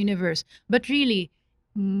 Miss Universe. But really,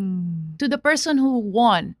 to the person who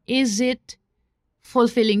won, is it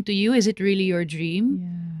fulfilling to you? Is it really your dream?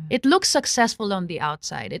 Yeah. It looks successful on the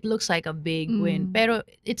outside. It looks like a big win. Pero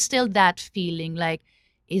it's still that feeling like,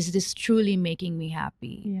 is this truly making me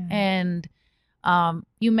happy? Yeah. And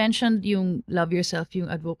you mentioned yung love yourself,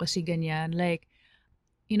 yung advocacy ganyan. Like,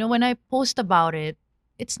 when I post about it,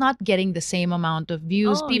 it's not getting the same amount of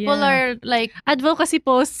views. Oh, People yeah. are like, Advocacy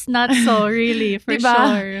posts, not so really, for Diba?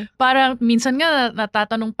 sure. parang minsan nga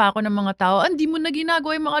natatanong pa ako ng mga tao, hindi mo na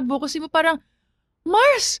ginagawa yung mga advocacy mo. Parang,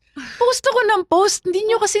 Mars, post ako ng post. Hindi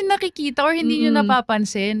nyo kasi nakikita or hindi nyo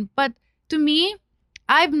napapansin. But to me,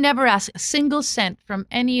 I've never asked a single cent from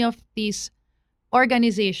any of these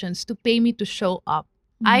organizations to pay me to show up.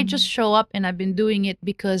 I just show up, and I've been doing it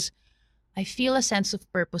because I feel a sense of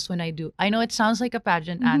purpose when I do. I know it sounds like a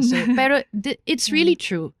pageant answer, pero it's really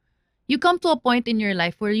true. You come to a point in your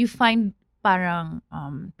life where you find parang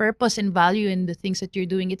purpose and value in the things that you're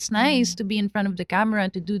doing. It's nice to be in front of the camera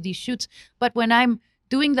and to do these shoots, but when I'm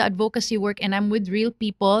doing the advocacy work and I'm with real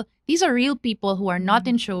people, these are real people who are not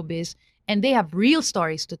in showbiz, and they have real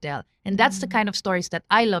stories to tell. And that's the kind of stories that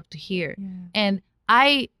I love to hear. Yeah. And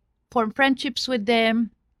I form friendships with them.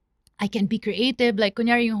 I can be creative. Like,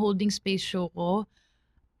 kunyari yung holding space show ko,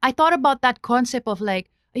 I thought about that concept of like,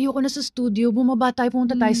 ayoko na sa studio, bumaba tayo,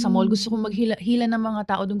 pumunta tayo sa mall. Gusto ko maghila ng mga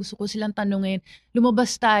tao doon. Gusto ko silang tanungin.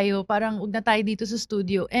 Lumabas tayo, parang huwag na tayo dito sa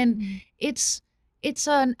studio. And it's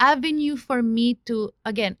an avenue for me to,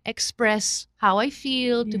 again, express how I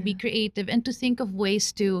feel, to be creative, and to think of ways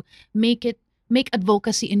to make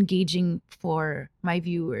advocacy engaging for my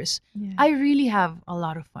viewers. Yeah. I really have a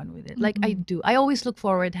lot of fun with it. Like, I do. I always look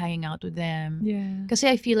forward hanging out with them. Yeah. Kasi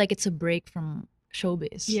I feel like it's a break from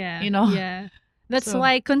showbiz. Yeah. You know? Yeah. That's So-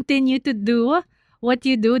 why continue to do what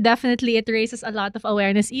you do. Definitely, it raises a lot of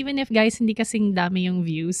awareness. Even if, guys, hindi kasing dami yung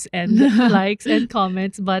views and likes and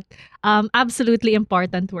comments. But absolutely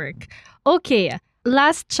important work. Okay.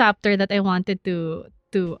 Last chapter that I wanted to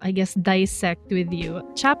I guess, dissect with you.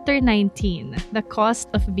 Chapter 19, the cost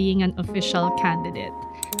of being an official candidate.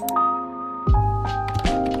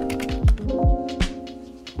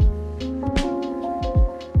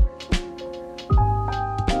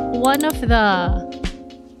 One of the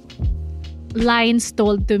lines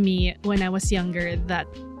told to me when I was younger that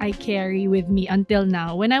I carry with me until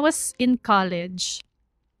now. When I was in college,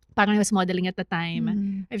 parang I was modeling at the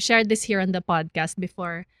time. I've shared this here on the podcast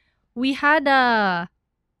before. We had a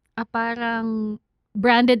parang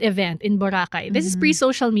branded event in Boracay. This is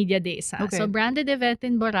pre-social media days. Okay. So branded event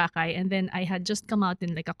in Boracay, and then I had just come out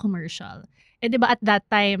in like a commercial. Eh, di ba at that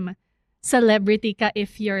time, celebrity ka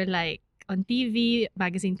if you're like on TV,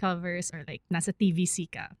 magazine covers, or like nasa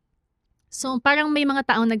TVC ka. So parang may mga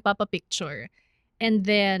taong nagpapapicture. And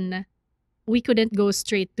then we couldn't go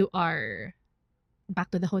straight to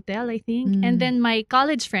back to the hotel, I think. And then my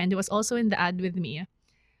college friend who was also in the ad with me,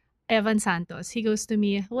 Evan Santos, he goes to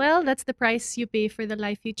me, well, that's the price you pay for the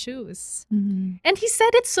life you choose. And he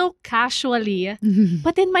said it so casually.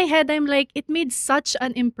 But in my head, I'm like, it made such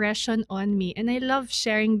an impression on me. And I love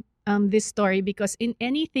sharing this story because in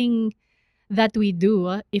anything that we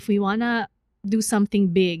do, if we want to do something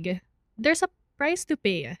big, there's a price to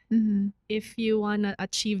pay. If you want to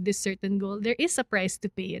achieve this certain goal, there is a price to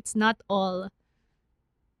pay. It's not all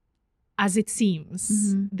as it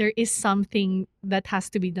seems. There is something that has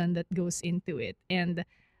to be done that goes into it. And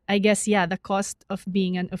I guess, yeah, the cost of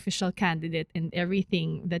being an official candidate and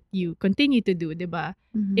everything that you continue to do, diba?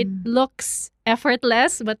 It looks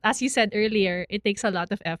effortless, but as you said earlier, it takes a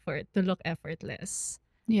lot of effort to look effortless.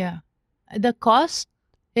 Yeah. The cost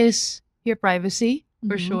is your privacy,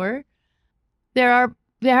 for sure. There are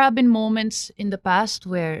there have been moments in the past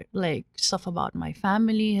where like stuff about my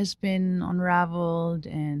family has been unraveled,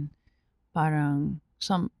 and parang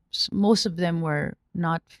most of them were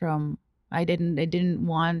not from, I didn't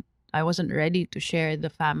want, I wasn't ready to share the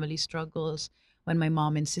family struggles when my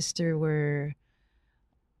mom and sister were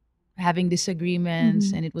having disagreements,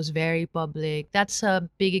 Mhm. and it was very public. That's a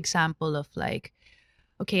big example of like,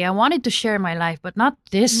 okay, I wanted to share my life, but not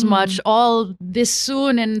this much, Mm. all this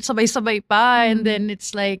soon, and sabay-sabay pa, and Mm. then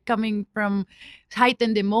it's like coming from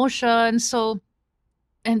heightened emotion. So,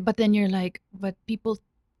 and but then you're like, but people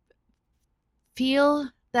feel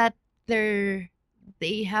that they're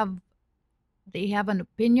they have they have an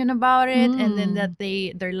opinion about it, and then that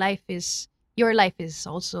Mm. their life is, your life is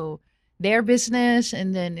also their business,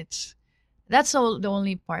 and then that's all the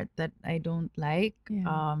only part that I don't like.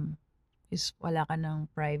 Yeah. Is wala ka ng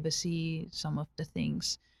privacy. Some of the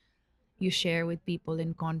things you share with people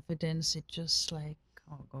in confidence, it just like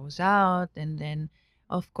goes out. And then,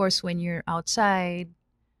 of course, when you're outside,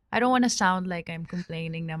 I don't want to sound like I'm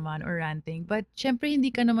complaining naman or ranting, but syempre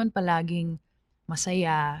hindi ka naman palaging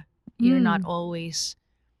masaya. You're not Mm. always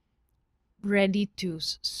ready to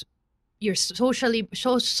your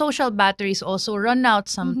social batteries also run out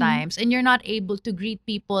Mhm. sometimes, and you're not able to greet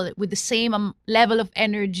people with the same level of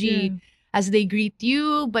energy True. as they greet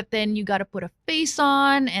you, but then you got to put a face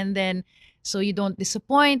on, and then so you don't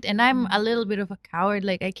disappoint. And I'm a Mm. little bit of a coward,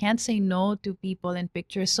 like I can't say no to people and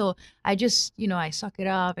pictures, so I just, I suck it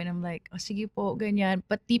up, and I'm like, oh, sige po, ganyan,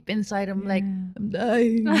 but deep inside I'm like, Yeah. I'm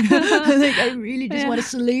dying. Like I really just want to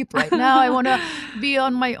Yeah. sleep right now. I want to be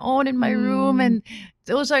on my own in my room. Mm. And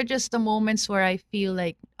those are just the moments where I feel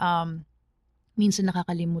like minsan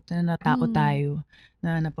nakakalimutan na tao Mm. tayo,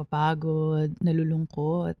 na napapagod,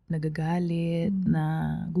 nalulungkot, nagagalit, Mm.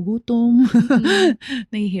 nagugutom, Mm.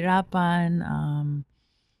 nahihirapan,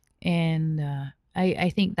 and I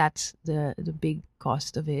think that's the big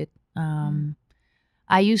cost of it. Yeah.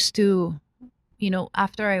 I used to,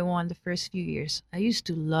 after I won the first few years, I used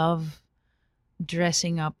to love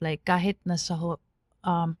dressing up, like kahit nasa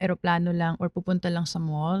eroplano lang or pupunta lang sa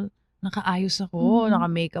mall, nakaayos ako, Mhm.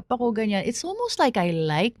 naka-makeup ako, ganyan. It's almost like I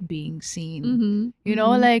like being seen. Mhm.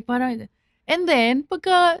 Mhm. Like parang, and then,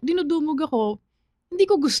 pagka dinudumog ako, hindi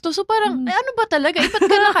ko gusto. So parang, Mhm. ano ba talaga? Ba't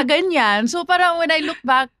ka nakaganyan? So parang when I look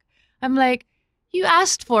back, I'm like, you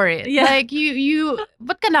asked for it. Yeah. Like,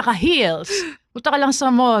 ba't ka naka-heels? Punta ka lang sa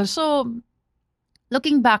mall. So,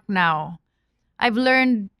 looking back now, I've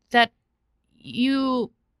learned that you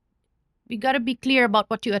you got to be clear about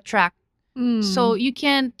what you attract. So Mm. you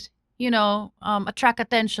can't, attract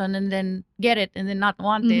attention and then get it and then not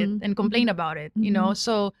want it Mhm. and complain Mhm. about it. Mhm.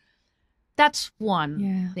 So that's one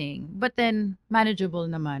Yeah. thing. But then manageable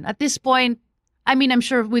naman. At this point, I mean, I'm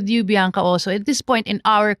sure with you, Bianca, also, at this point in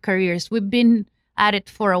our careers, we've been at it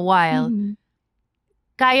for a while. Mhm.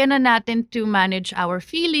 Kaya na natin to manage our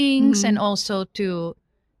feelings and Mhm. also to,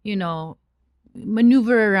 you know,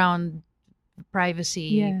 maneuver around the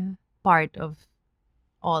privacy Yeah. part of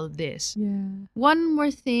all this. Yeah. One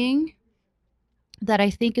more thing that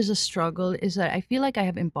I think is a struggle is that I feel like I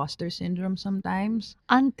have imposter syndrome sometimes.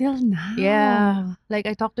 Until Yeah. now. Like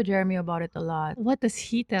I talk to Jeremy about it a lot. What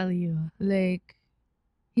does he tell you? Like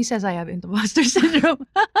he says I have imposter syndrome.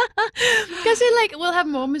 Because like we'll have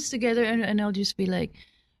moments together, and I'll just be like,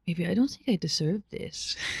 maybe I don't think I deserve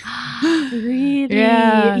this. Really?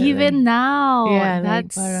 Yeah. Even now? Yeah,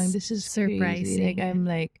 like parang That's this is crazy. Like surprising. I'm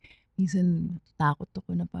like, minsan takot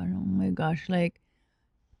ako na parang, oh my gosh, like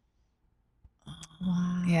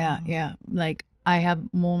yeah, Wow. yeah. Like I have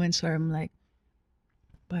moments where I'm like,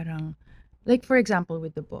 parang, like for example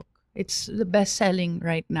with the book, it's the best selling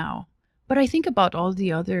right now. But I think about all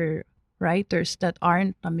the other writers that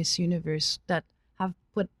aren't a Miss Universe that have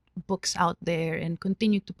put books out there and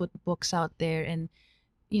continue to put books out there, and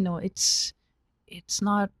it's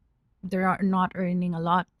not, they're not earning a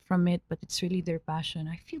lot from it, but it's really their passion.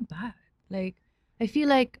 I feel bad. Like I feel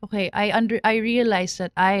like okay, I realize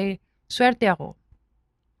that I swerte ako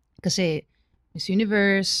kasi Miss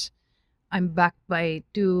Universe, I'm backed by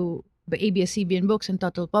two by ABS-CBN Books and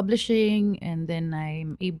Total Publishing, and then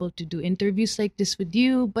I'm able to do interviews like this with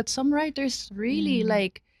you. But some writers really Yeah.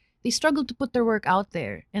 like they struggle to put their work out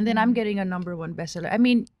there, and then I'm Yeah. getting a number one bestseller. I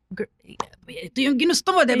mean, ito yung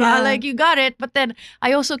ginusto mo, diba? Yeah. Like you got it, but then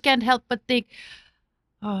I also can't help but think,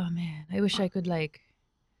 oh man, I wish I could like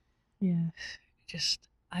Yeah. just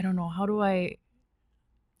I don't know how do I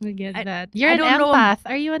We get I, that. You're I an don't know. empath.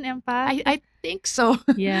 Are you an empath? I think so.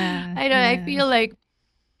 Yeah. I don't. I Yeah. feel like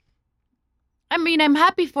I mean, I'm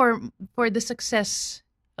happy for the success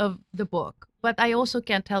of the book, but I also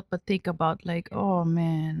can't help but think about like, oh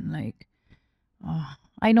man, like, oh,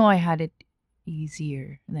 I know I had it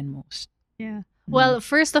easier than most. Yeah. Mm. Well,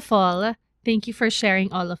 first of all, thank you for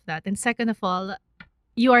sharing all of that. And second of all,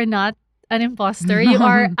 you are not an imposter. You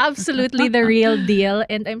are absolutely the real deal.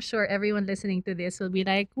 And I'm sure everyone listening to this will be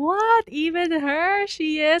like, what? Even her?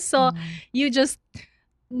 She is. So Mm. you just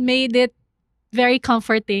made it very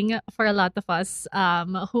comforting for a lot of us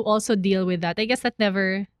who also deal with that. I guess that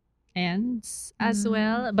never ends as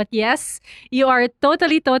well. But yes, you are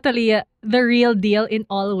totally the real deal in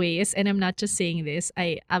all ways. And I'm not just saying this,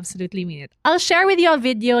 I absolutely mean it. I'll share with you a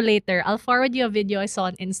video later. I'll forward you a video I saw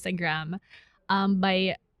on Instagram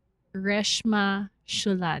by Reshma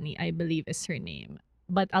Shulani, I believe is her name.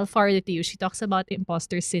 But I'll forward it to you. She talks about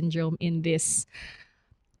imposter syndrome in this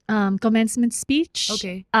commencement speech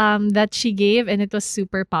Okay. that she gave, and it was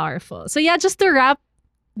super powerful. So yeah, just to wrap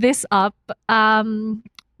this up,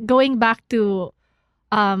 going back to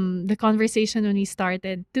the conversation when we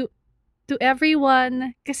started, to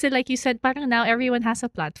everyone, kasi like you said, parang now everyone has a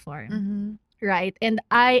platform, Mm-hmm. right? And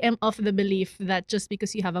I am of the belief that just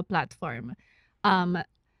because you have a platform, um,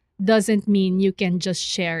 doesn't mean you can just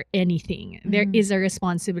share anything. There Mhm. is a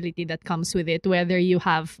responsibility that comes with it, whether you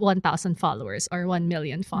have 1,000 followers or 1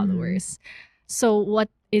 million followers. So what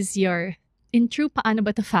is your, in true paano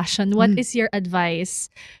ba to fashion, what is your advice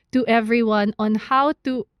to everyone on how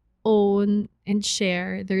to own and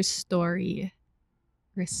share their story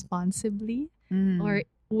responsibly or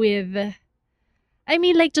with, I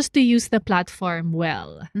mean, like just to use the platform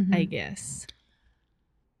well, I guess.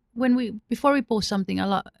 When we before we post something a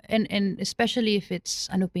lot, and especially if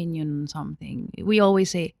it's an opinion on something, we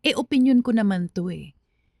always say, opinion ko naman to eh.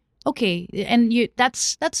 Okay, and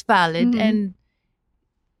that's valid, Mhm. and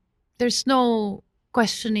there's no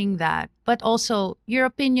questioning that. But also your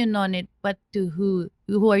opinion on it, but to who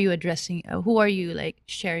are you addressing, who are you like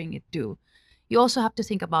sharing it to? You also have to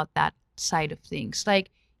think about that side of things.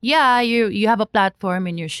 Like, yeah, you have a platform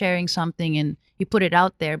and you're sharing something and you put it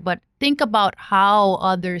out there, but think about how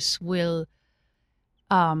others will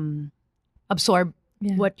absorb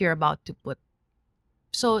Yeah. what you're about to put.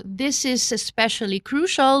 So this is especially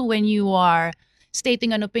crucial when you are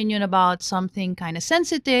stating an opinion about something kind of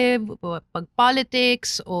sensitive, pag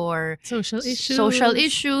politics or Social social issues.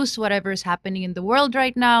 issues, whatever is happening in the world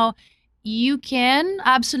right now. You can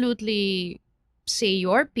absolutely say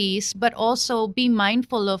your piece, but also be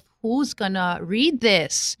mindful of who's gonna read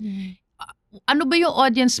this. Ano ba yung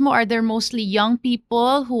audience mo? Are there mostly young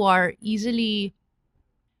people who are easily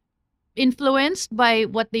influenced by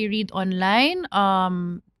what they read online?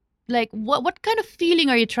 Like what kind of feeling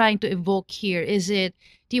are you trying to evoke here? Is it,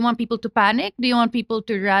 do you want people to panic? Do you want people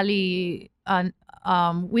to rally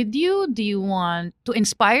with you? Do you want to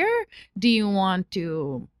inspire? Do you want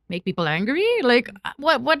to make people angry? Like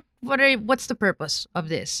what's the purpose of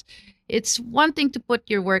this? It's one thing to put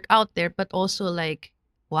your work out there, but also like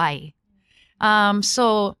why?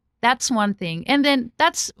 So that's one thing. And then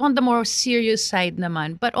that's on the more serious side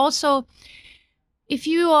naman. But also, if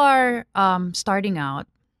you are starting out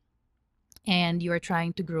and you are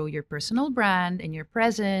trying to grow your personal brand and your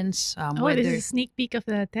presence, Oh, this is whether a sneak peek of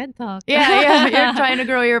the TED Talk. yeah, you're trying to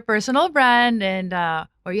grow your personal brand and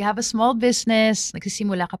or you have a small business,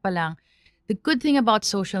 nagsisimula ka pa lang. The good thing about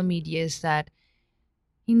social media is that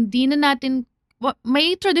hindi na natin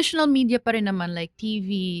may traditional media pa rin naman like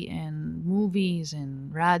TV and movies and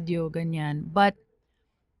radio, ganyan. But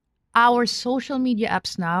our social media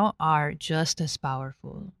apps now are just as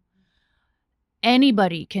powerful.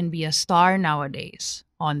 Anybody can be a star nowadays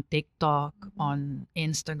on TikTok, on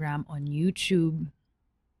Instagram, on YouTube.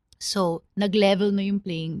 So, nag-level na yung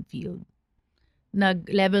playing field.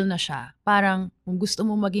 Nag-level na siya. Parang kung gusto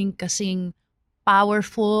mo maging kasing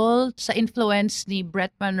powerful sa influence ni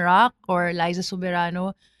Bretman Rock or Liza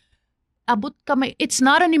Soberano, abot kamay. It's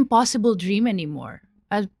not an impossible dream anymore.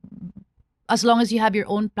 As long as you have your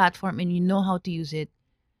own platform and you know how to use it,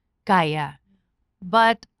 kaya.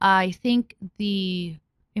 But I think the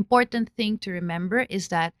important thing to remember is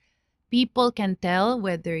that people can tell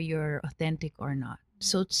whether you're authentic or not.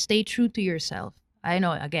 So stay true to yourself. I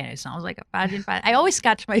know, again, it sounds like a pageant. I always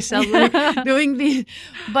catch myself like doing these,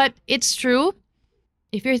 but it's true.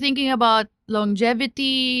 If you're thinking about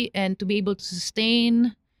longevity and to be able to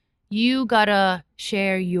sustain, you gotta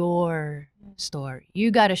share your story.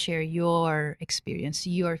 You gotta share your experience,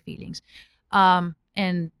 your feelings.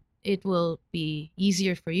 And it will be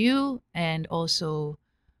easier for you and also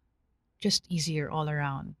just easier all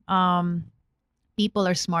around. People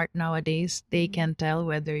are smart nowadays. They can tell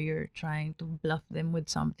whether you're trying to bluff them with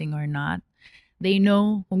something or not. They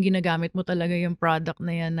know kung ginagamit mo talaga yung product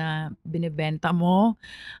na yan na binibenta mo.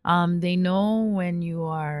 They know when you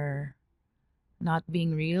are not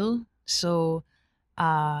being real. So,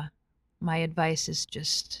 my advice is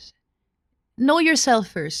just know yourself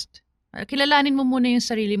first. Kilalanin mo muna yung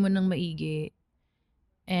sarili mo ng maigi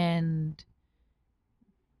and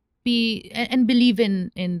and believe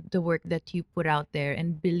in the work that you put out there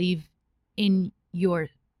and believe in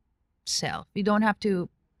yourself. You don't have to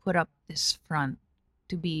put up this front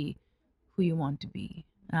to be who you want to be.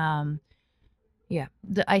 Yeah,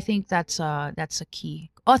 I think that's a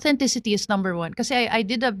key. Authenticity is number one. Because I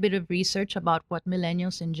did a bit of research about what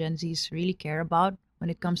millennials and Gen Zs really care about when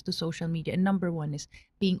it comes to social media, and number one is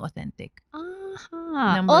being authentic.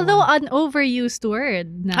 Number Although one. an overused word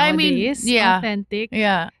I mean, nowadays, yeah, authentic.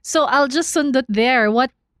 yeah. So I'll just sundot there. What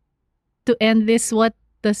to end this? What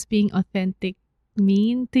does being authentic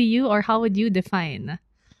mean to you, or how would you define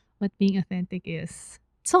what being authentic is?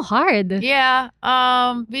 It's so hard. Yeah,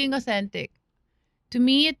 being authentic. To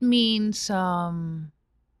me, it means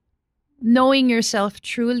knowing yourself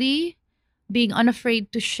truly, being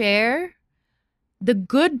unafraid to share the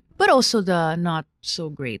good, but also the not so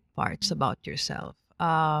great parts about yourself.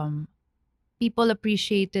 People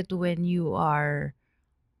appreciate it when you are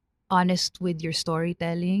honest with your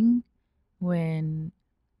storytelling, when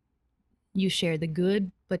you share the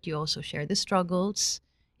good, but you also share the struggles.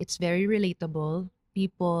 It's very relatable.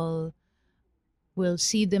 People will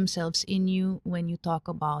see themselves in you when you talk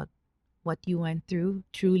about what you went through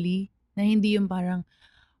truly. Na hindi yung parang,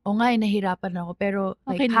 oh nga, nahirapan ako, pero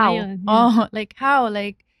like Okay na how? ngayon, yeah. Oh, like how?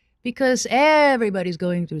 Like, because everybody's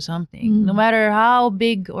going through something. No matter how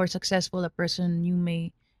big or successful a person you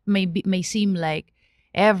may seem like,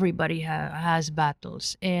 everybody has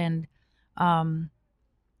battles. And to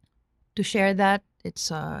share that,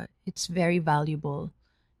 it's very valuable.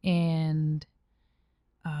 And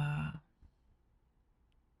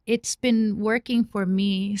it's been working for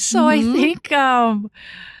me. So I think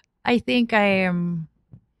I am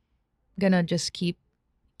gonna just keep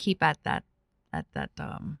at that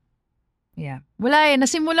yeah. Wala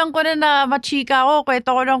nasimulan ko na machika ako,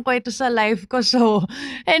 kwento ko ng kwento sa life ko. So,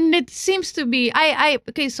 and it seems to be,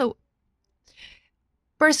 okay, so,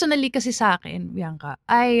 personally kasi sa akin, Bianca,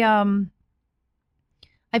 I've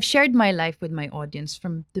shared my life with my audience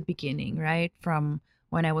from the beginning, right? From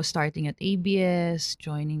when I was starting at ABS,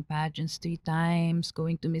 joining pageants 3 times,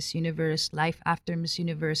 going to Miss Universe, life after Miss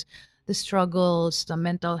Universe, the struggles, the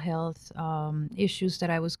mental health issues that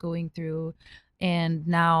I was going through, and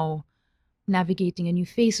now navigating a new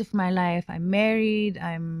phase of my life. I'm married,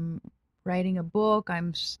 I'm writing a book,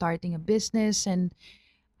 I'm starting a business, and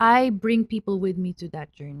I bring people with me to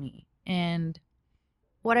that journey. And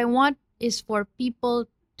what I want is for people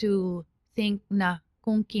to think na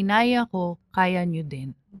kung kinaya ko, kaya nyo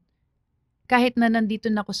din. Kahit na nandito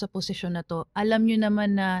na ako sa posisyon na to, alam nyo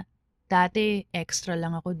naman na dati extra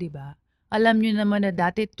lang ako, di ba? Alam nyo naman na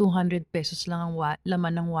dati 200 pesos lang ang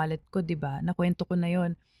laman ng wallet ko, di ba? Nakwento ko na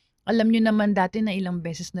yon. Alam nyo naman dati na ilang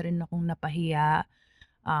beses na rin akong napahiya,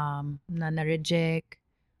 na na-reject.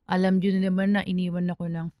 Alam nyo naman na iniwan ako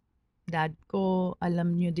ng dad ko.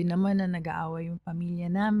 Alam nyo din naman na nag-aaway yung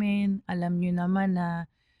pamilya namin. Alam nyo naman na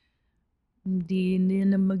hindi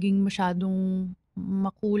na maging masyadong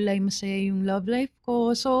makulay, masaya yung love life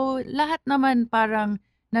ko. So, lahat naman parang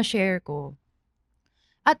na-share ko.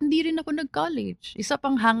 At hindi rin ako nag-college. Isa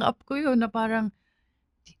pang hang-up ko yun na parang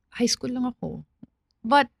high school lang ako.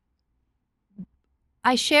 But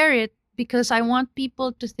I share it because I want people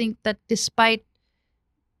to think that despite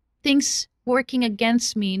things working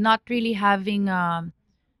against me, not really having a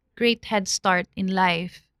great head start in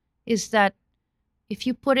life, is that if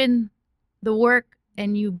you put in the work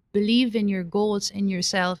and you believe in your goals and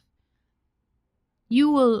yourself, you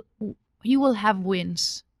will have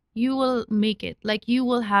wins. You will make it. Like, you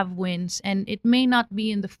will have wins, and it may not be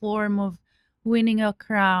in the form of winning a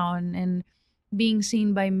crown and being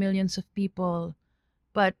seen by millions of people,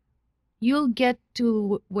 but you'll get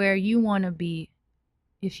to where you want to be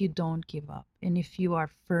if you don't give up and if you are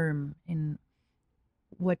firm in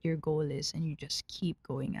what your goal is and you just keep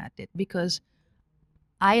going at it. Because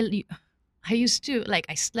I used to, like,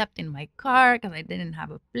 I slept in my car because I didn't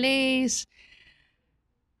have a place.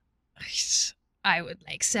 I would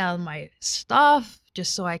like sell my stuff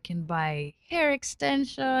just so I can buy hair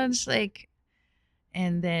extensions, like,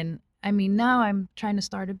 and then I mean, now I'm trying to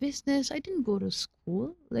start a business. I didn't go to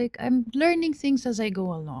school. Like, I'm learning things as I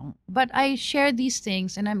go along. But I share these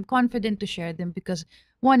things and I'm confident to share them because,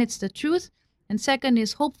 one, it's the truth. And second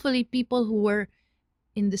is, hopefully people who were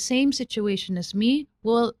in the same situation as me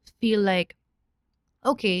will feel like,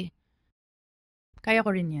 okay, kaya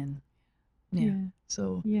ko rin yan. Yeah.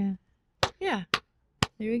 So, Yeah. yeah,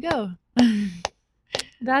 there we go.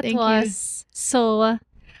 That Thank you. was so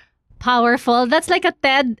powerful. That's like a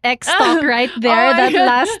TEDx talk right Oh there. my That God.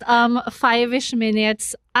 last 5-ish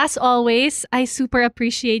minutes. As always, I super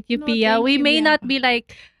appreciate you, No, Pia. thank We you, may not Bianca. be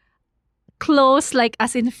like close, like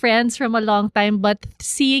as in friends from a long time, but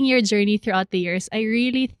seeing your journey throughout the years, I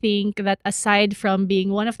really think that aside from being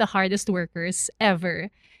one of the hardest workers ever,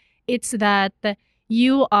 it's that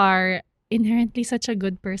you are inherently such a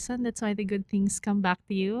good person. That's why the good things come back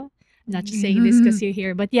to you. I'm not just saying this because you're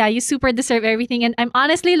here, but yeah, you super deserve everything. And I'm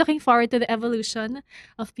honestly looking forward to the evolution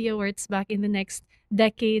of Pia Wurtzbach in the next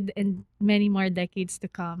decade and many more decades to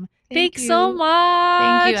come. Thank Thanks so you.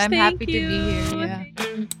 Thank you. much. I'm Thank happy to be here.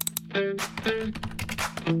 you. Yeah.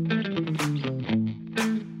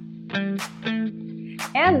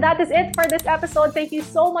 And that is it for this episode. Thank you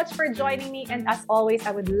so much for joining me. And as always,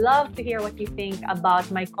 I would love to hear what you think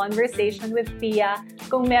about my conversation with Pia.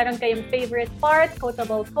 Kung meron kayong favorite part,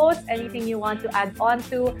 quotable quotes, anything you want to add on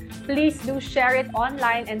to, please do share it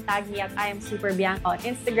online and tag me at I am Super Bianca on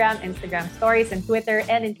Instagram, Instagram Stories, and Twitter.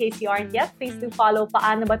 And in case you aren't yet, please do follow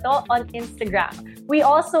Paano Ba To on Instagram. We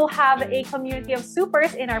also have a community of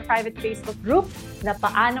supers in our private Facebook group, the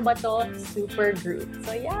Paano Ba To Super Group.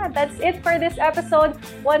 So yeah, that's it for this episode.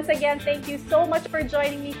 Once again, thank you so much for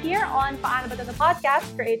joining me here on Paano Ba To the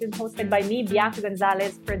podcast, created and hosted by me, Bianca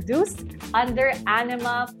Gonzalez, produced under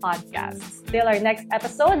Anima Podcasts. Till our next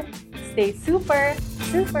episode, stay super.